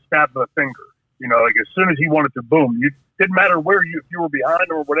do it at the snap of a finger. You know, like as soon as he wanted to boom, you didn't matter where if you were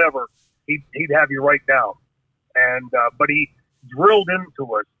behind or whatever, he'd have you right down. And, but he drilled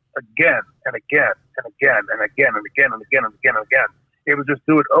into us again and again and again and again and again and again and again and again. It was just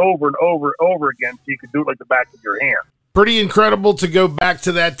do it over and over and over again so you could do it like the back of your hand. Pretty incredible to go back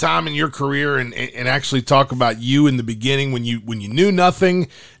to that time in your career and actually talk about you in the beginning when you knew nothing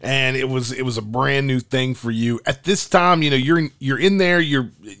and it was a brand new thing for you. At this time, you know, you're in there,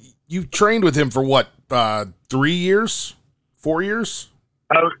 you trained with him for what, 3 years, 4 years?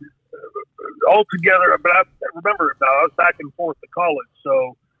 I was altogether, but I remember I was back and forth to college,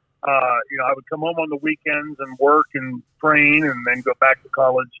 so you know, I would come home on the weekends and work and train and then go back to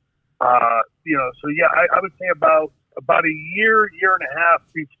college. You know, so yeah, I would say about a year and a half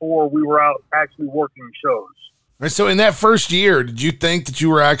before we were out actually working shows. Right, so in that first year, did you think that you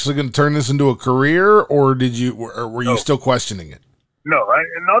were actually going to turn this into a career, or were you still questioning it? No,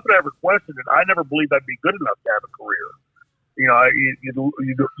 and not that I ever questioned it. I never believed I'd be good enough to have a career. You know,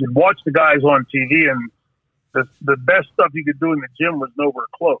 you'd watch the guys on TV, and the best stuff you could do in the gym was nowhere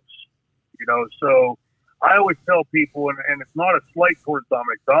close. So I always tell people, and it's not a slight towards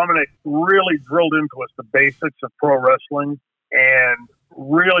Dominic. Dominic really drilled into us the basics of pro wrestling and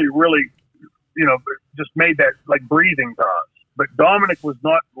really, really, just made that like breathing to us. But Dominic was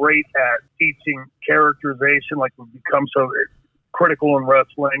not great at teaching characterization like we've become so critical in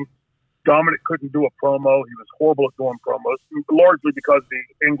wrestling. Dominic couldn't do a promo. He was horrible at doing promos, largely because the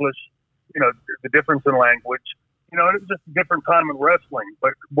English, the difference in language. It was just a different time in wrestling.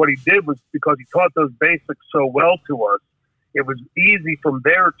 But what he did was, because he taught those basics so well to us, it was easy from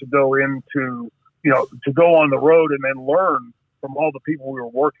there to go into, to go on the road and then learn from all the people we were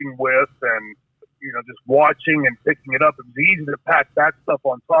working with and, just watching and picking it up. It was easy to pack that stuff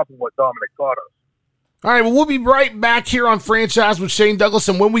on top of what Dominic taught us. All right, well, we'll be right back here on Franchise with Shane Douglas,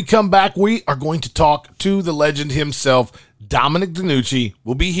 and when we come back, we are going to talk to the legend himself, Dominic DeNucci.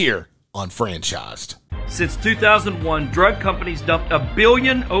 Will be here on Franchised. Since 2001, drug companies dumped 1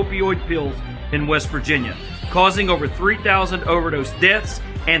 billion opioid pills in West Virginia, causing over 3,000 overdose deaths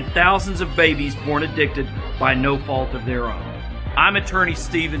and thousands of babies born addicted by no fault of their own. I'm attorney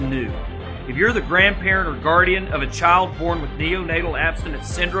Stephen New. If you're the grandparent or guardian of a child born with neonatal abstinence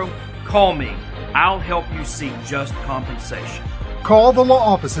syndrome, call me. I'll help you seek just compensation. Call the law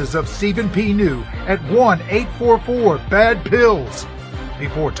offices of Stephen P. New at 1-844-BAD-PILLS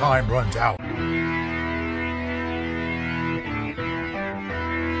before time runs out.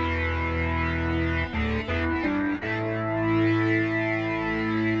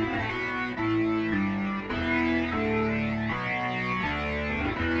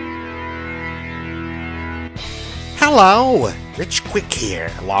 Hello, Rich Quick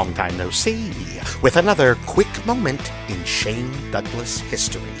here, long time no see, with another quick moment in Shane Douglas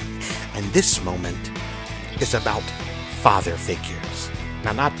history. And this moment is about father figures.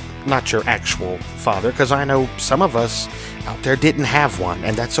 Now, not your actual father, because I know some of us out there didn't have one,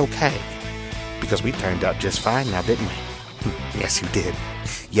 and that's okay, because we turned out just fine now, didn't we? Yes, you did.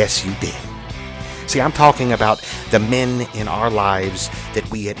 Yes, you did. See, I'm talking about the men in our lives that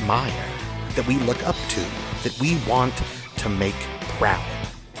we admire, that we look up to, that we want to make proud.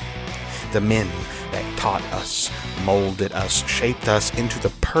 The men that taught us, molded us, shaped us into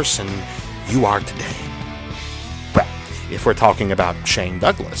the person you are today. Well, if we're talking about Shane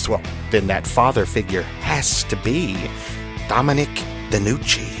Douglas, well, then that father figure has to be Dominic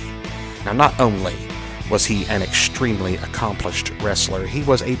DeNucci. Now, not only was he an extremely accomplished wrestler, he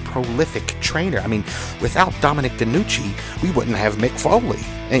was a prolific trainer. I mean, without Dominic DeNucci, we wouldn't have Mick Foley.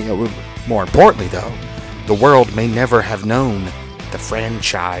 And, more importantly, though, the world may never have known the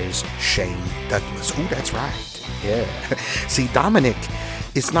franchise Shane Douglas. Ooh, that's right. Yeah. See, Dominic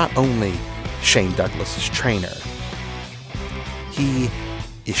is not only Shane Douglas's trainer, he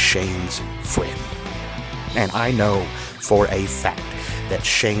is Shane's friend. And I know for a fact that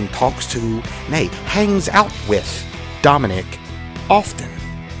Shane talks to, nay, hangs out with Dominic often.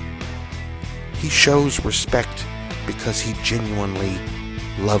 He shows respect because he genuinely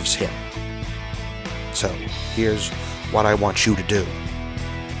loves him. So, here's what I want you to do.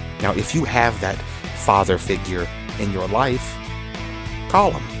 Now, if you have that father figure in your life,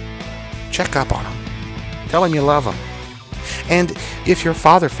 call him. Check up on him. Tell him you love him. And if your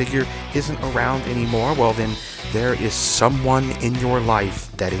father figure isn't around anymore, well then, there is someone in your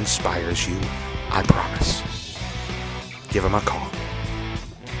life that inspires you, I promise. Give him a call.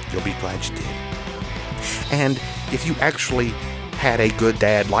 You'll be glad you did. And if you actually had a good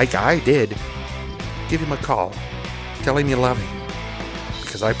dad like I did, give him a call. Tell him you love him.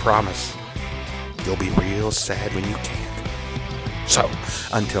 Because I promise, you'll be real sad when you can't. So,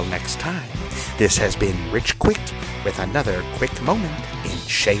 until next time, this has been Rich Quick with another quick moment in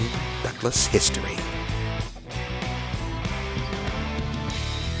Shane Douglas history.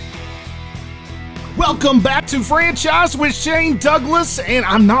 Welcome back to Franchise with Shane Douglas, and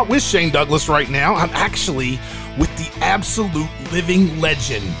I'm not with Shane Douglas right now. I'm actually with the absolute living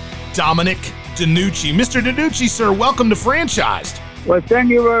legend, Dominic DeNucci. Mr. DeNucci, sir, welcome to Franchised. Well, thank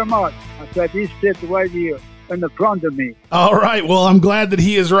you very much. I said he sits right here in the front of me. All right. Well, I'm glad that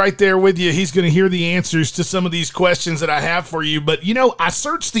he is right there with you. He's going to hear the answers to some of these questions that I have for you. But, I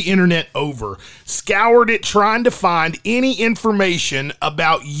searched the internet over, scoured it, trying to find any information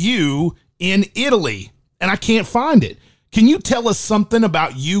about you in Italy, and I can't find it. Can you tell us something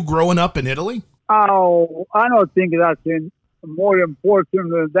about you growing up in Italy? Oh, I don't think that's more important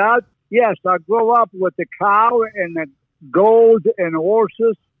than that. Yes, I grew up with the cow and the gold and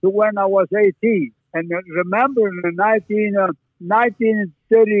horses to when I was 18. And remember in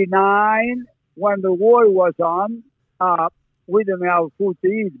 1939, when the war was on, we didn't have food to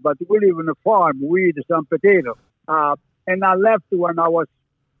eat, but we live on a farm. We eat some potatoes. And I left when I was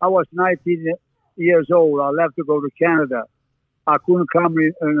I was 19 years old. I left to go to Canada. I couldn't come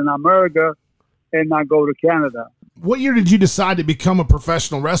in America and I go to Canada. What year did you decide to become a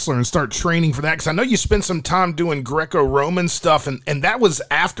professional wrestler and start training for that? Because I know you spent some time doing Greco-Roman stuff, and that was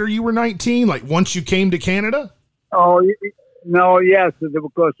after you were 19, like once you came to Canada? Oh, no, yes,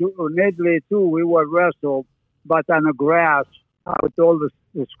 because in Italy, too, we would wrestle, but on the grass with all the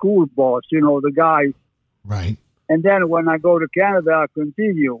school boss, the guys. Right. And then when I go to Canada, I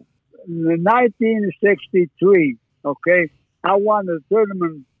continue. In 1963, okay, I won the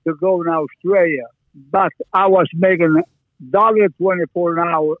tournament to go in Australia, but I was making $1.24 an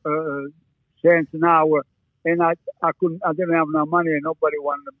hour, cents an hour, and I didn't have enough money, and nobody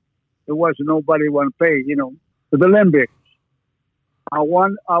wanted. There wasn't nobody wanted to pay, for the Olympics. I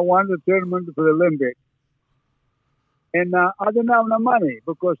won the tournament for the Olympics, and I didn't have enough money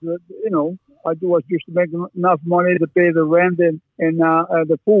because I was just making enough money to pay the rent and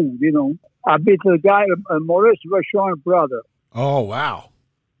the food. I beat the guy, Maurice Vachon's brother. Oh wow!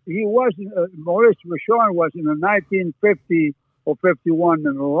 He was Maurice Vachon was in the 1950 or 51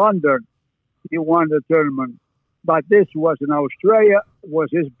 in London. He won the tournament, but this was in Australia. Was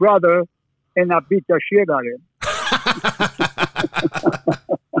his brother, and I beat the shit out of him.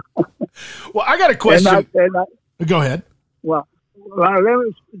 Well, I got a question. Go ahead. Well, let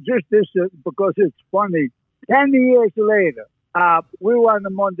me just this because it's funny. 10 years later, we were in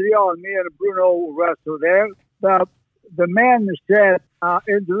Montreal. Me and Bruno wrestled there. The man said,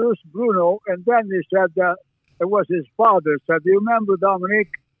 introduced Bruno, and then he said that it was his father. Said, "Do you remember Dominic?"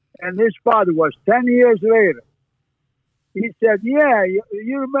 And his father was 10 years later. He said, "Yeah,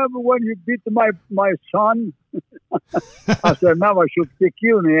 you remember when you beat my son?" I said, "No, I should kick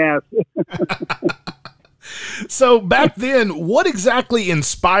you in the ass." So back then, what exactly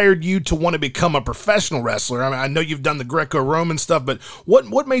inspired you to want to become a professional wrestler? I mean, I know you've done the Greco-Roman stuff, but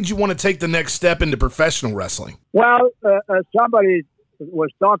what made you want to take the next step into professional wrestling? Well, somebody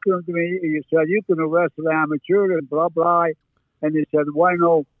was talking to me. He said, "You can wrestle amateur and blah, blah." And he said, why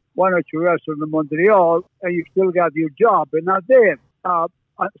don't you wrestle in Montreal and you still got your job? And I did,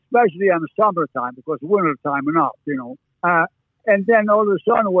 especially in the summertime because wintertime enough, and then all of a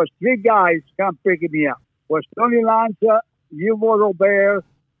sudden was 3 guys come picking me up. Was Tony Lanza, Hugo Robert,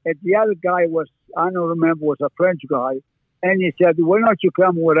 and the other guy was, I don't remember, was a French guy. And he said, "Why don't you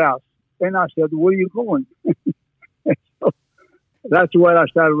come with us?" And I said, "Where are you going?" So that's where I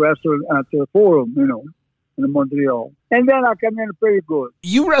started wrestling at the Forum, in Montreal. And then I came in pretty good.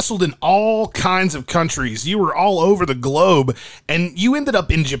 You wrestled in all kinds of countries. You were all over the globe, and you ended up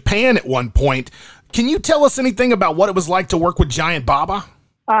in Japan at one point. Can you tell us anything about what it was like to work with Giant Baba?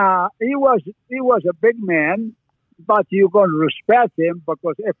 He was a big man, but you're going to respect him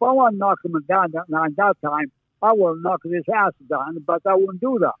because if I want to knock him down at that time, I will knock his ass down, but I wouldn't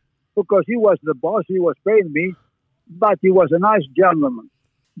do that because he was the boss. He was paying me, but he was a nice gentleman.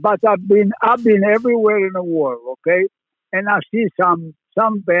 But I've been everywhere in the world, okay, and I see some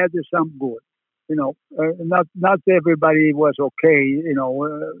bad and some good. Not everybody was okay,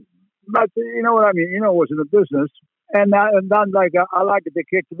 but you know what I mean. It was in the business. And not like I like to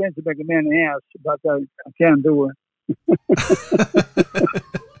kick the man to make a man in the ass, but I can't do it.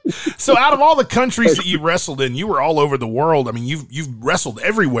 So, out of all the countries that you wrestled in, you were all over the world. I mean, you've wrestled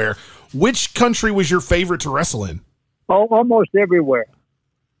everywhere. Which country was your favorite to wrestle in? Oh, almost everywhere.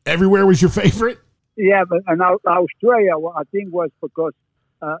 Everywhere was your favorite? Yeah, but and Australia, I think, was because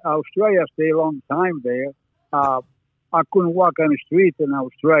Australia stayed a long time there. I couldn't walk on the street in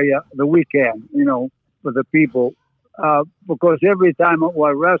Australia the weekend, for the people. Because every time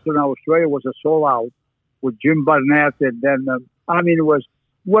I wrestled in Australia was a sold out with Jim Barnett, and then it was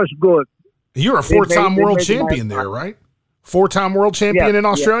good. You're a 4-time world champion there, right? 4-time world champion in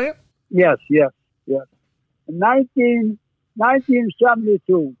Australia? Yes. In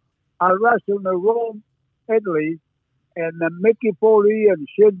 1972, I wrestled in Rome, Italy, and Mickey Foley and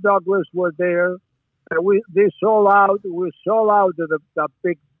Shane Douglas were there. And they sold out. We sold out to the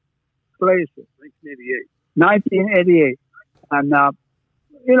big places. 1988, and I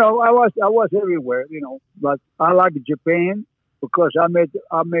was everywhere, but I like Japan because I made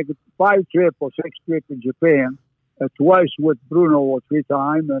 5 trips or 6 trips in Japan, twice with Bruno or 3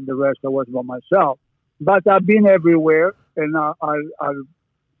 times, and the rest I was by myself. But I've been everywhere, and I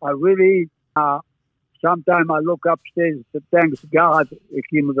really sometimes I look upstairs and thanks God it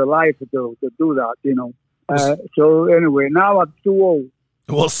gave me the life to do that, So anyway, now I'm too old.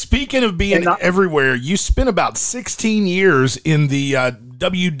 Well, speaking of being everywhere, you spent about 16 years in the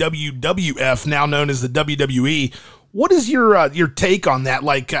WWF, now known as the WWE. What is your take on that?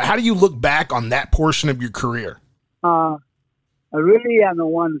 Like, how do you look back on that portion of your career? I really I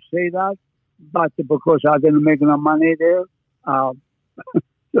don't want to say that, but because I didn't make no money there, so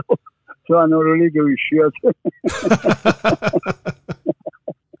I don't really give a shit.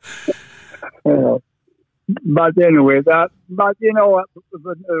 But anyway,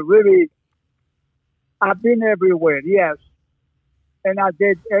 really, I've been everywhere, yes, and I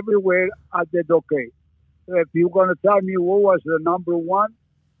did everywhere. I did okay. If you're going to tell me what was the number one,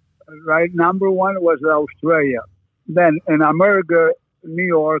 right? Number one was Australia. Then in America, New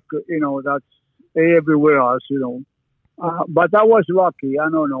York, that's everywhere else, But I was lucky. I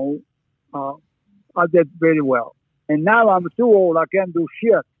don't know. I did very well. And now I'm too old. I can't do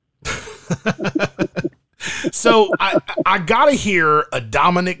shit. So I got to hear a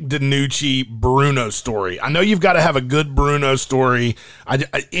Dominic DeNucci Bruno story. I know you've got to have a good Bruno story.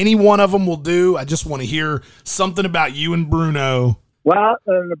 Any one of them will do. I just want to hear something about you and Bruno. Well,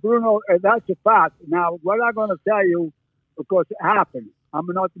 Bruno, that's a fact. Now, what I'm going to tell you, because it happened, I'm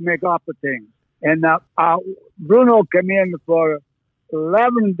not to make up a thing. And Bruno came in for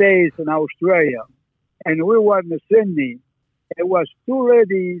 11 days in Australia, and we were in Sydney. It was two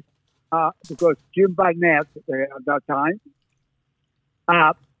ladies, because Jim Barnett at that time.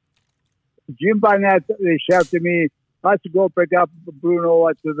 Jim Barnett, they said to me, let's go pick up Bruno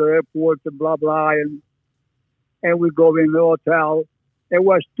at the airport and blah, blah, and we go in the hotel. It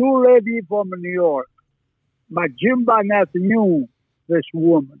was two ladies from New York. But Jim Barnett knew this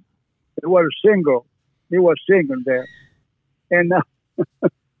woman. They were single. He was single there. And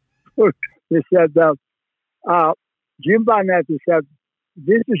he said, Jim Barnett, he said,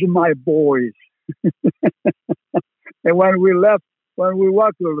 this is my boys. And when we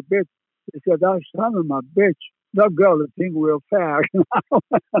walked a little bit, he said, that son of my bitch, that girl will think we're fair.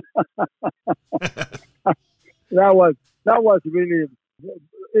 That was really,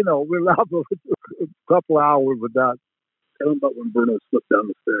 we laughed a couple of hours with that. Tell them about when Bruno slipped down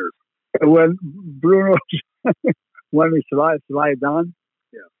the stairs. When Bruno, when he slide down?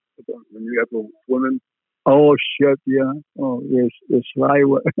 Yeah. When you have to swimming? Oh, shit, yeah. Oh, yes, the slide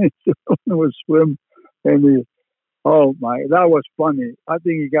was swim. And that was funny. I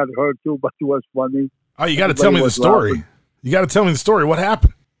think he got hurt too, but it was funny. Oh, you got to tell me the story. Laughing. You got to tell me the story. What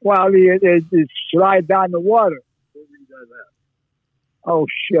happened? Well, he slide down the water. What were you guys at? Oh,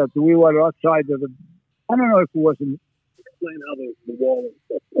 shit. We were outside of I don't know if it was explain how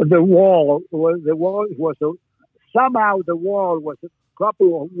the wall somehow the wall was a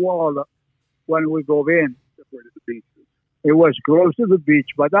couple of walls when we go in. Separated the beaches. It was close to the beach,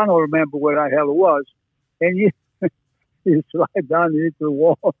 but I don't remember where the hell it was. And he slid down into the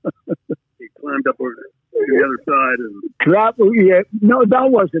wall. He climbed up over to the other side and yeah. No, that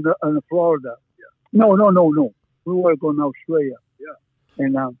was in Florida. Yeah. No. We were going to Australia. Yeah.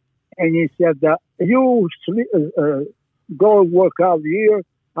 And he said, you go work out here.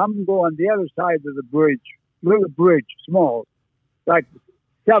 I'm going on the other side of the bridge. Little bridge, small, like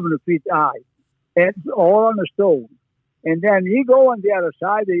 7 feet high. And all on the stone. And then he go on the other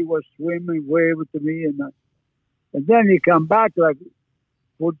side. He was swimming, waving to me. And then he come back like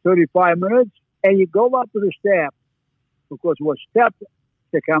for 35 minutes. And you go up to the step. Because it was step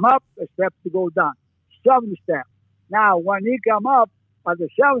to come up, a step to go down. 7 steps. Now, when he come up at the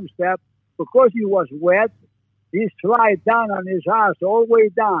 7th step, because he was wet, he slid down on his ass all the way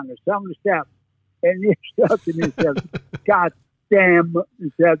down the 7th step. And he said to me, he said, God damn,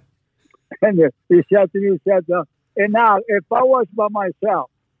 he said, and he said to me, and now if I was by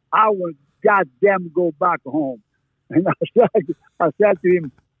myself, I would goddamn go back home. And I said to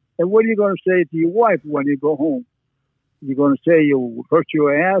him, and what are you going to say to your wife when you go home? You're going to say you hurt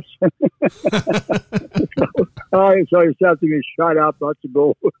your ass? So he said to me, shut up, let's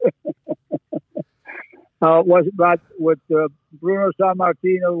go. But with Bruno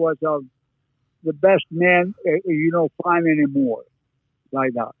Sammartino was the best man you don't find anymore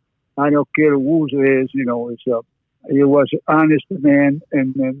like that. I don't care who it is, he was an honest man,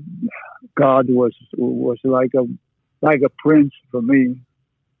 and God was like a prince for me.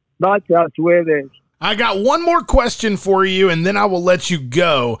 But that's where it is. I got one more question for you, and then I will let you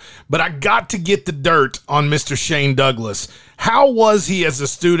go. But I got to get the dirt on Mr. Shane Douglas. How was he as a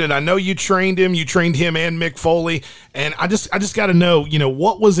student? I know you trained him and Mick Foley, and I just got to know,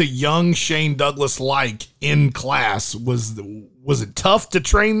 what was a young Shane Douglas like in class? Was it tough to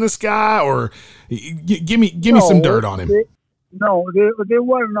train this guy, or give me some dirt on him? They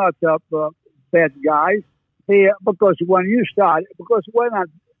were not bad guys. Because when you start,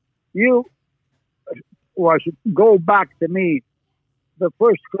 you was go back to me the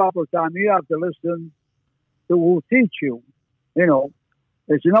first couple of times, you have to listen to who teach you.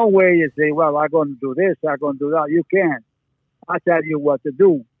 There's no way you say, well, I'm going to do this, I'm going to do that. You can't. I tell you what to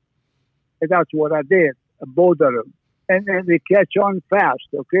do. And that's what I did, both of them. And they catch on fast,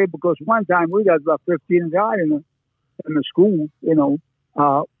 okay? Because one time we got about 15 guys in the school, and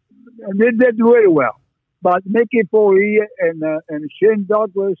they did really well. But Mickey Poirier and Shane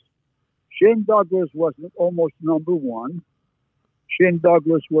Douglas was almost number one. Shane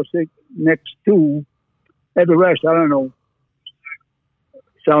Douglas was next two. And the rest, I don't know.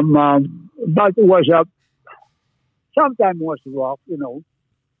 But it was sometimes was rough,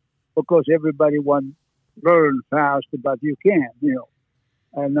 because everybody want learn fast, but you can't,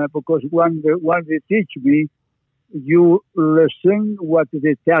 And because when they teach me, you listen what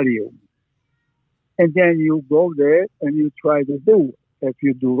they tell you. And then you go there and you try to do. If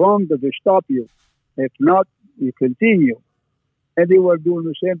you do wrong, they stop you. If not, you continue. And they were doing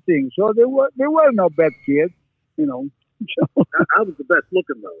the same thing. So they were no bad kids, So. I was the best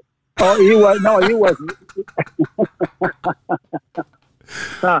looking though. Oh, he was. No, he wasn't.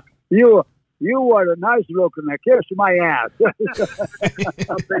 You were a nice looking. Kiss my ass.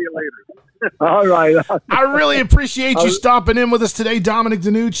 I'll tell you later. All right. I really appreciate you stopping in with us today, Dominic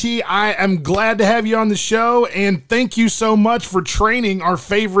DeNucci. I am glad to have you on the show, and thank you so much for training our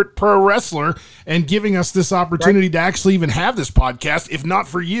favorite pro wrestler and giving us this opportunity to actually even have this podcast. If not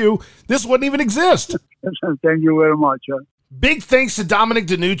for you, this wouldn't even exist. Thank you very much. Big thanks to Dominic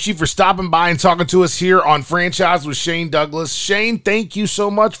DeNucci for stopping by and talking to us here on Franchise with Shane Douglas. Shane, thank you so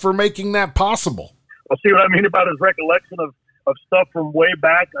much for making that possible. Well, see what I mean about his recollection of stuff from way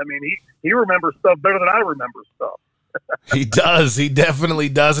back? I mean, he remembers stuff better than I remember stuff. He does. He definitely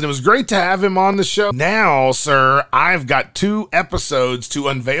does. And it was great to have him on the show. Now, sir, I've got 2 episodes to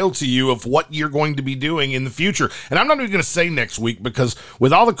unveil to you of what you're going to be doing in the future. And I'm not even going to say next week because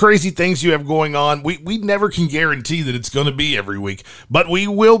with all the crazy things you have going on, we never can guarantee that it's going to be every week. But we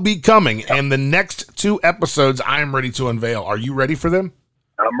will be coming. And the next 2 episodes I am ready to unveil. Are you ready for them?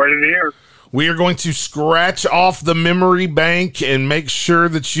 I'm ready to hear. We are going to scratch off the memory bank and make sure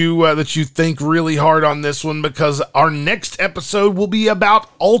that you think really hard on this one, because our next episode will be about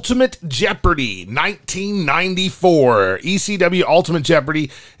Ultimate Jeopardy 1994. ECW Ultimate Jeopardy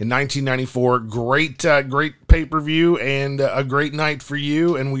in 1994. Great pay-per-view and a great night for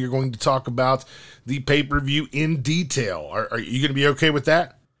you, and we are going to talk about the pay-per-view in detail. Are you going to be okay with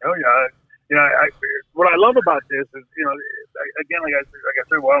that? Oh, yeah. What I love about this is, again, like I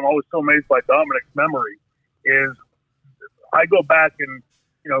said, what I'm always so amazed by Dominic's memory is I go back and,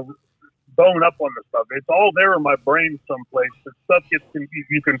 bone up on the stuff. It's all there in my brain someplace. The stuff gets confused.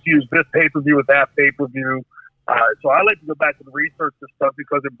 You confuse this pay-per-view with that pay-per-view. So I like to go back and research this stuff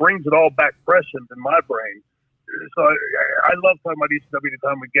because it brings it all back present in my brain. So I love talking about ECW the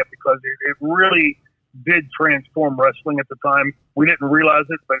time we get, because it really did transform wrestling at the time. We didn't realize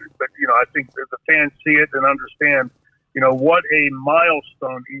it, but I think the fans see it and understand, what a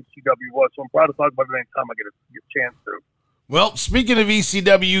milestone ECW was. So I'm proud to talk about it anytime I get a chance to. Well, speaking of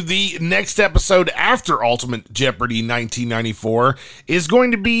ECW, the next episode after Ultimate Jeopardy 1994 is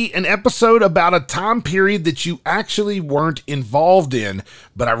going to be an episode about a time period that you actually weren't involved in,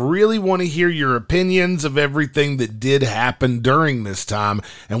 but I really want to hear your opinions of everything that did happen during this time,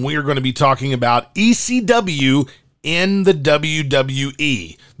 and we are going to be talking about ECW in the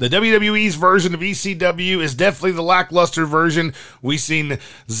WWE. The WWE's version of ECW is definitely the lackluster version. We've seen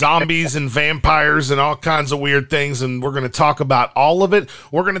zombies and vampires and all kinds of weird things, and we're going to talk about all of it.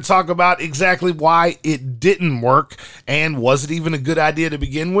 We're going to talk about exactly why it didn't work, and was it even a good idea to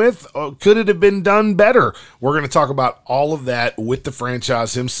begin with? Or could it have been done better? We're going to talk about all of that with the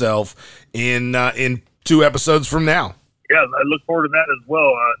franchise himself in 2 episodes from now. Yeah, I look forward to that as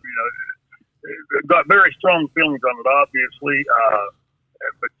well. Got very strong feelings on it, obviously,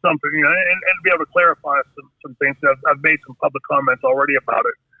 but something, and to be able to clarify some things. I've made some public comments already about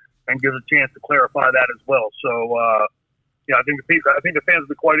it, and give a chance to clarify that as well. So, I think the fans will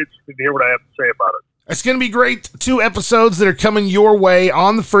be quite interested to hear what I have to say about it. It's going to be great. 2 episodes that are coming your way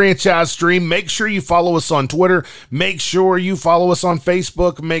on the franchise stream. Make sure you follow us on Twitter. Make sure you follow us on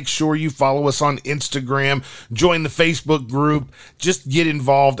Facebook. Make sure you follow us on Instagram. Join the Facebook group. Just get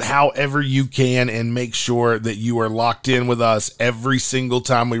involved however you can, and make sure that you are locked in with us every single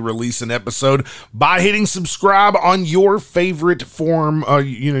time we release an episode by hitting subscribe on your favorite form of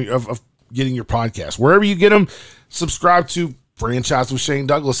getting your podcast. Wherever you get them, subscribe to Franchise with Shane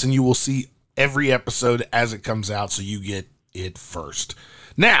Douglas, and you will see every episode as it comes out, so you get it first.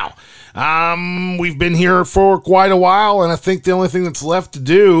 Now, we've been here for quite a while, and I think the only thing that's left to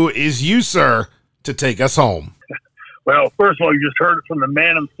do is you, sir, to take us home. Well, first of all, you just heard it from the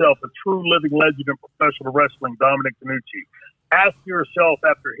man himself, a true living legend in professional wrestling, Dominic DeNucci. Ask yourself,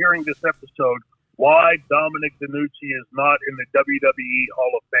 after hearing this episode, why Dominic DeNucci is not in the WWE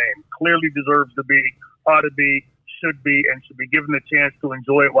Hall of Fame. Clearly deserves to be, ought to be, should be, and should be given the chance to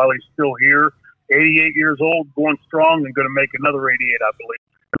enjoy it while he's still here. 88 years old, going strong, and going to make another 88, I believe.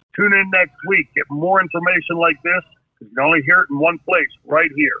 Tune in next week. Get more information like this. You can only hear it in one place,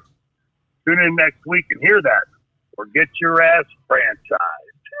 right here. Tune in next week and hear that, or get your ass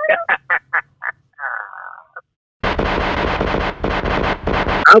franchised.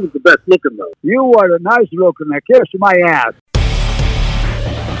 I was the best looking though. You were the nice looking. Now kiss my ass.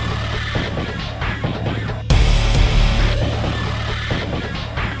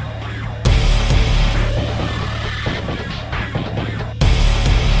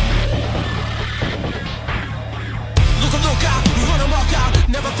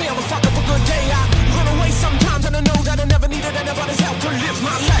 Never fail to fuck up a good day. I run away sometimes and I know that I never needed anybody's help to live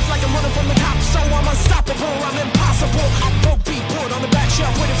my life like I'm running from the cops. So I'm unstoppable, I'm impossible. I broke beat, put on the back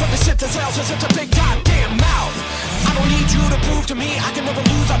shelf, waiting for the shit to sell. So such a big goddamn mouth. I don't need you to prove to me I can never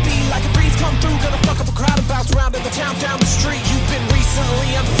lose. I be like a breeze come through, gonna fuck up a crowd and bounce around in the town down the street. You've been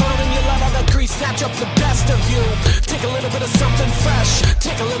recently unfurled and you let all the grease snatch up the best of you. Take a little bit of something fresh,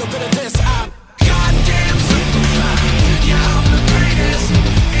 take a little bit of this. I'm goddamn superfly. Yeah, I'm the greatest.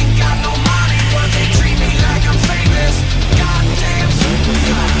 Ain't got no money, but they treat me like I'm famous. Goddamn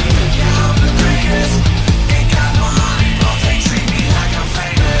superfly. Yeah, I'm the greatest. Ain't got no money, but they treat me like I'm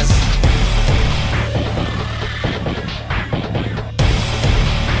famous.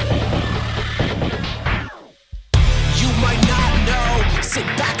 You might not know. Sit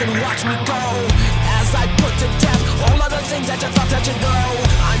back and watch me go as I put to death all other things that you thought that you know.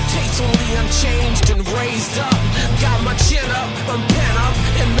 I'm tastefully unchanged and raised up. Got my chin up, I'm pent up,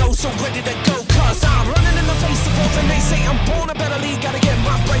 and know so ready to go. Cause I'm running in the face of both, and they say I'm born a better league. Gotta get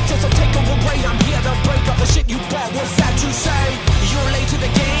my break till some take away. I'm here to break up the shit you bought. What's that you say? You're late to the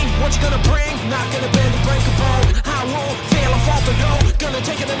game. What you gonna bring? Not gonna bend or break a bone. I won't fail or falter, no. Gonna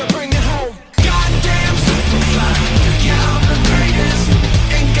take it and bring it home. Goddamn superfly. Yeah, I'm the greatest.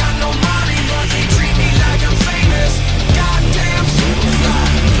 Ain't got no money, but they treat me like I'm famous. Goddamn superfly.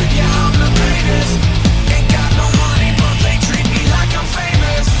 Yeah, I'm the greatest. Ain't got no money, but they treat me like I'm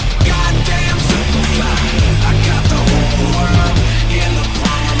famous. Goddamn superfly. I got the whole world in the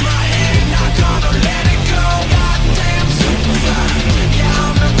palm of my hand. Not gonna let it go. Goddamn superfly. Yeah,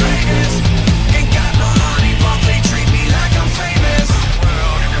 I'm the greatest. Ain't got no money, but they treat me like I'm famous.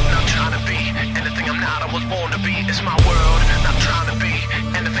 World, I'm trying to be anything I'm not. I was born to be. It's my world. I'm trying to be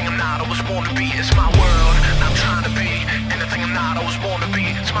anything I'm not. I was born to be. It's my world. I'm trying to be anything I'm not. I was born to be.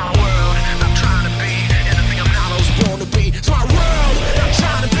 It's my world. I'm trying to be anything I'm not. I was born to be. It's my world. I'm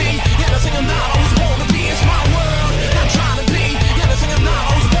trying to be anything I'm not. I was born to be. It's my world. I'm trying to be anything I'm not.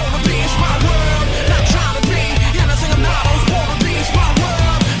 I was born to be. It's my world. I'm trying to be anything I'm not. I was born to be. It's my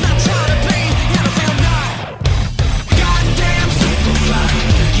world. I'm trying to be anything I'm not. Goddamn superfly.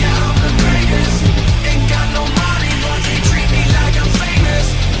 Yeah, I'm the greatest. Ain't got no money, but they treat me like I'm famous.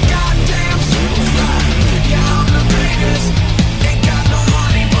 Goddamn superfly. Yeah, I'm the greatest. Ain't got no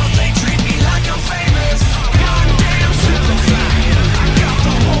money, but they treat me like I'm famous. Goddamn superfly. I got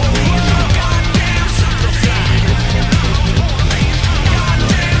the whole world. Goddamn superfly.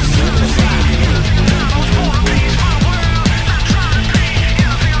 Goddamn superfly.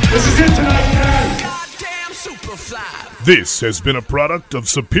 This is it tonight, guys. Goddamn superfly. This has been a product of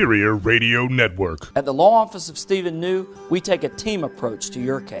Superior Radio Network. At the Law Office of Stephen New, we take a team approach to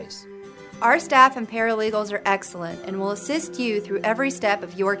your case. Our staff and paralegals are excellent and will assist you through every step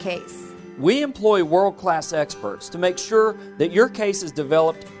of your case. We employ world-class experts to make sure that your case is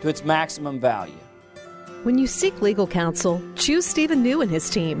developed to its maximum value. When you seek legal counsel, choose Stephen New and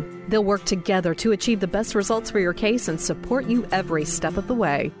his team. They'll work together to achieve the best results for your case and support you every step of the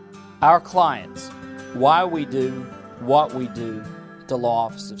way. Our clients, why we do what we do at the Law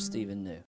Office of Stephen New.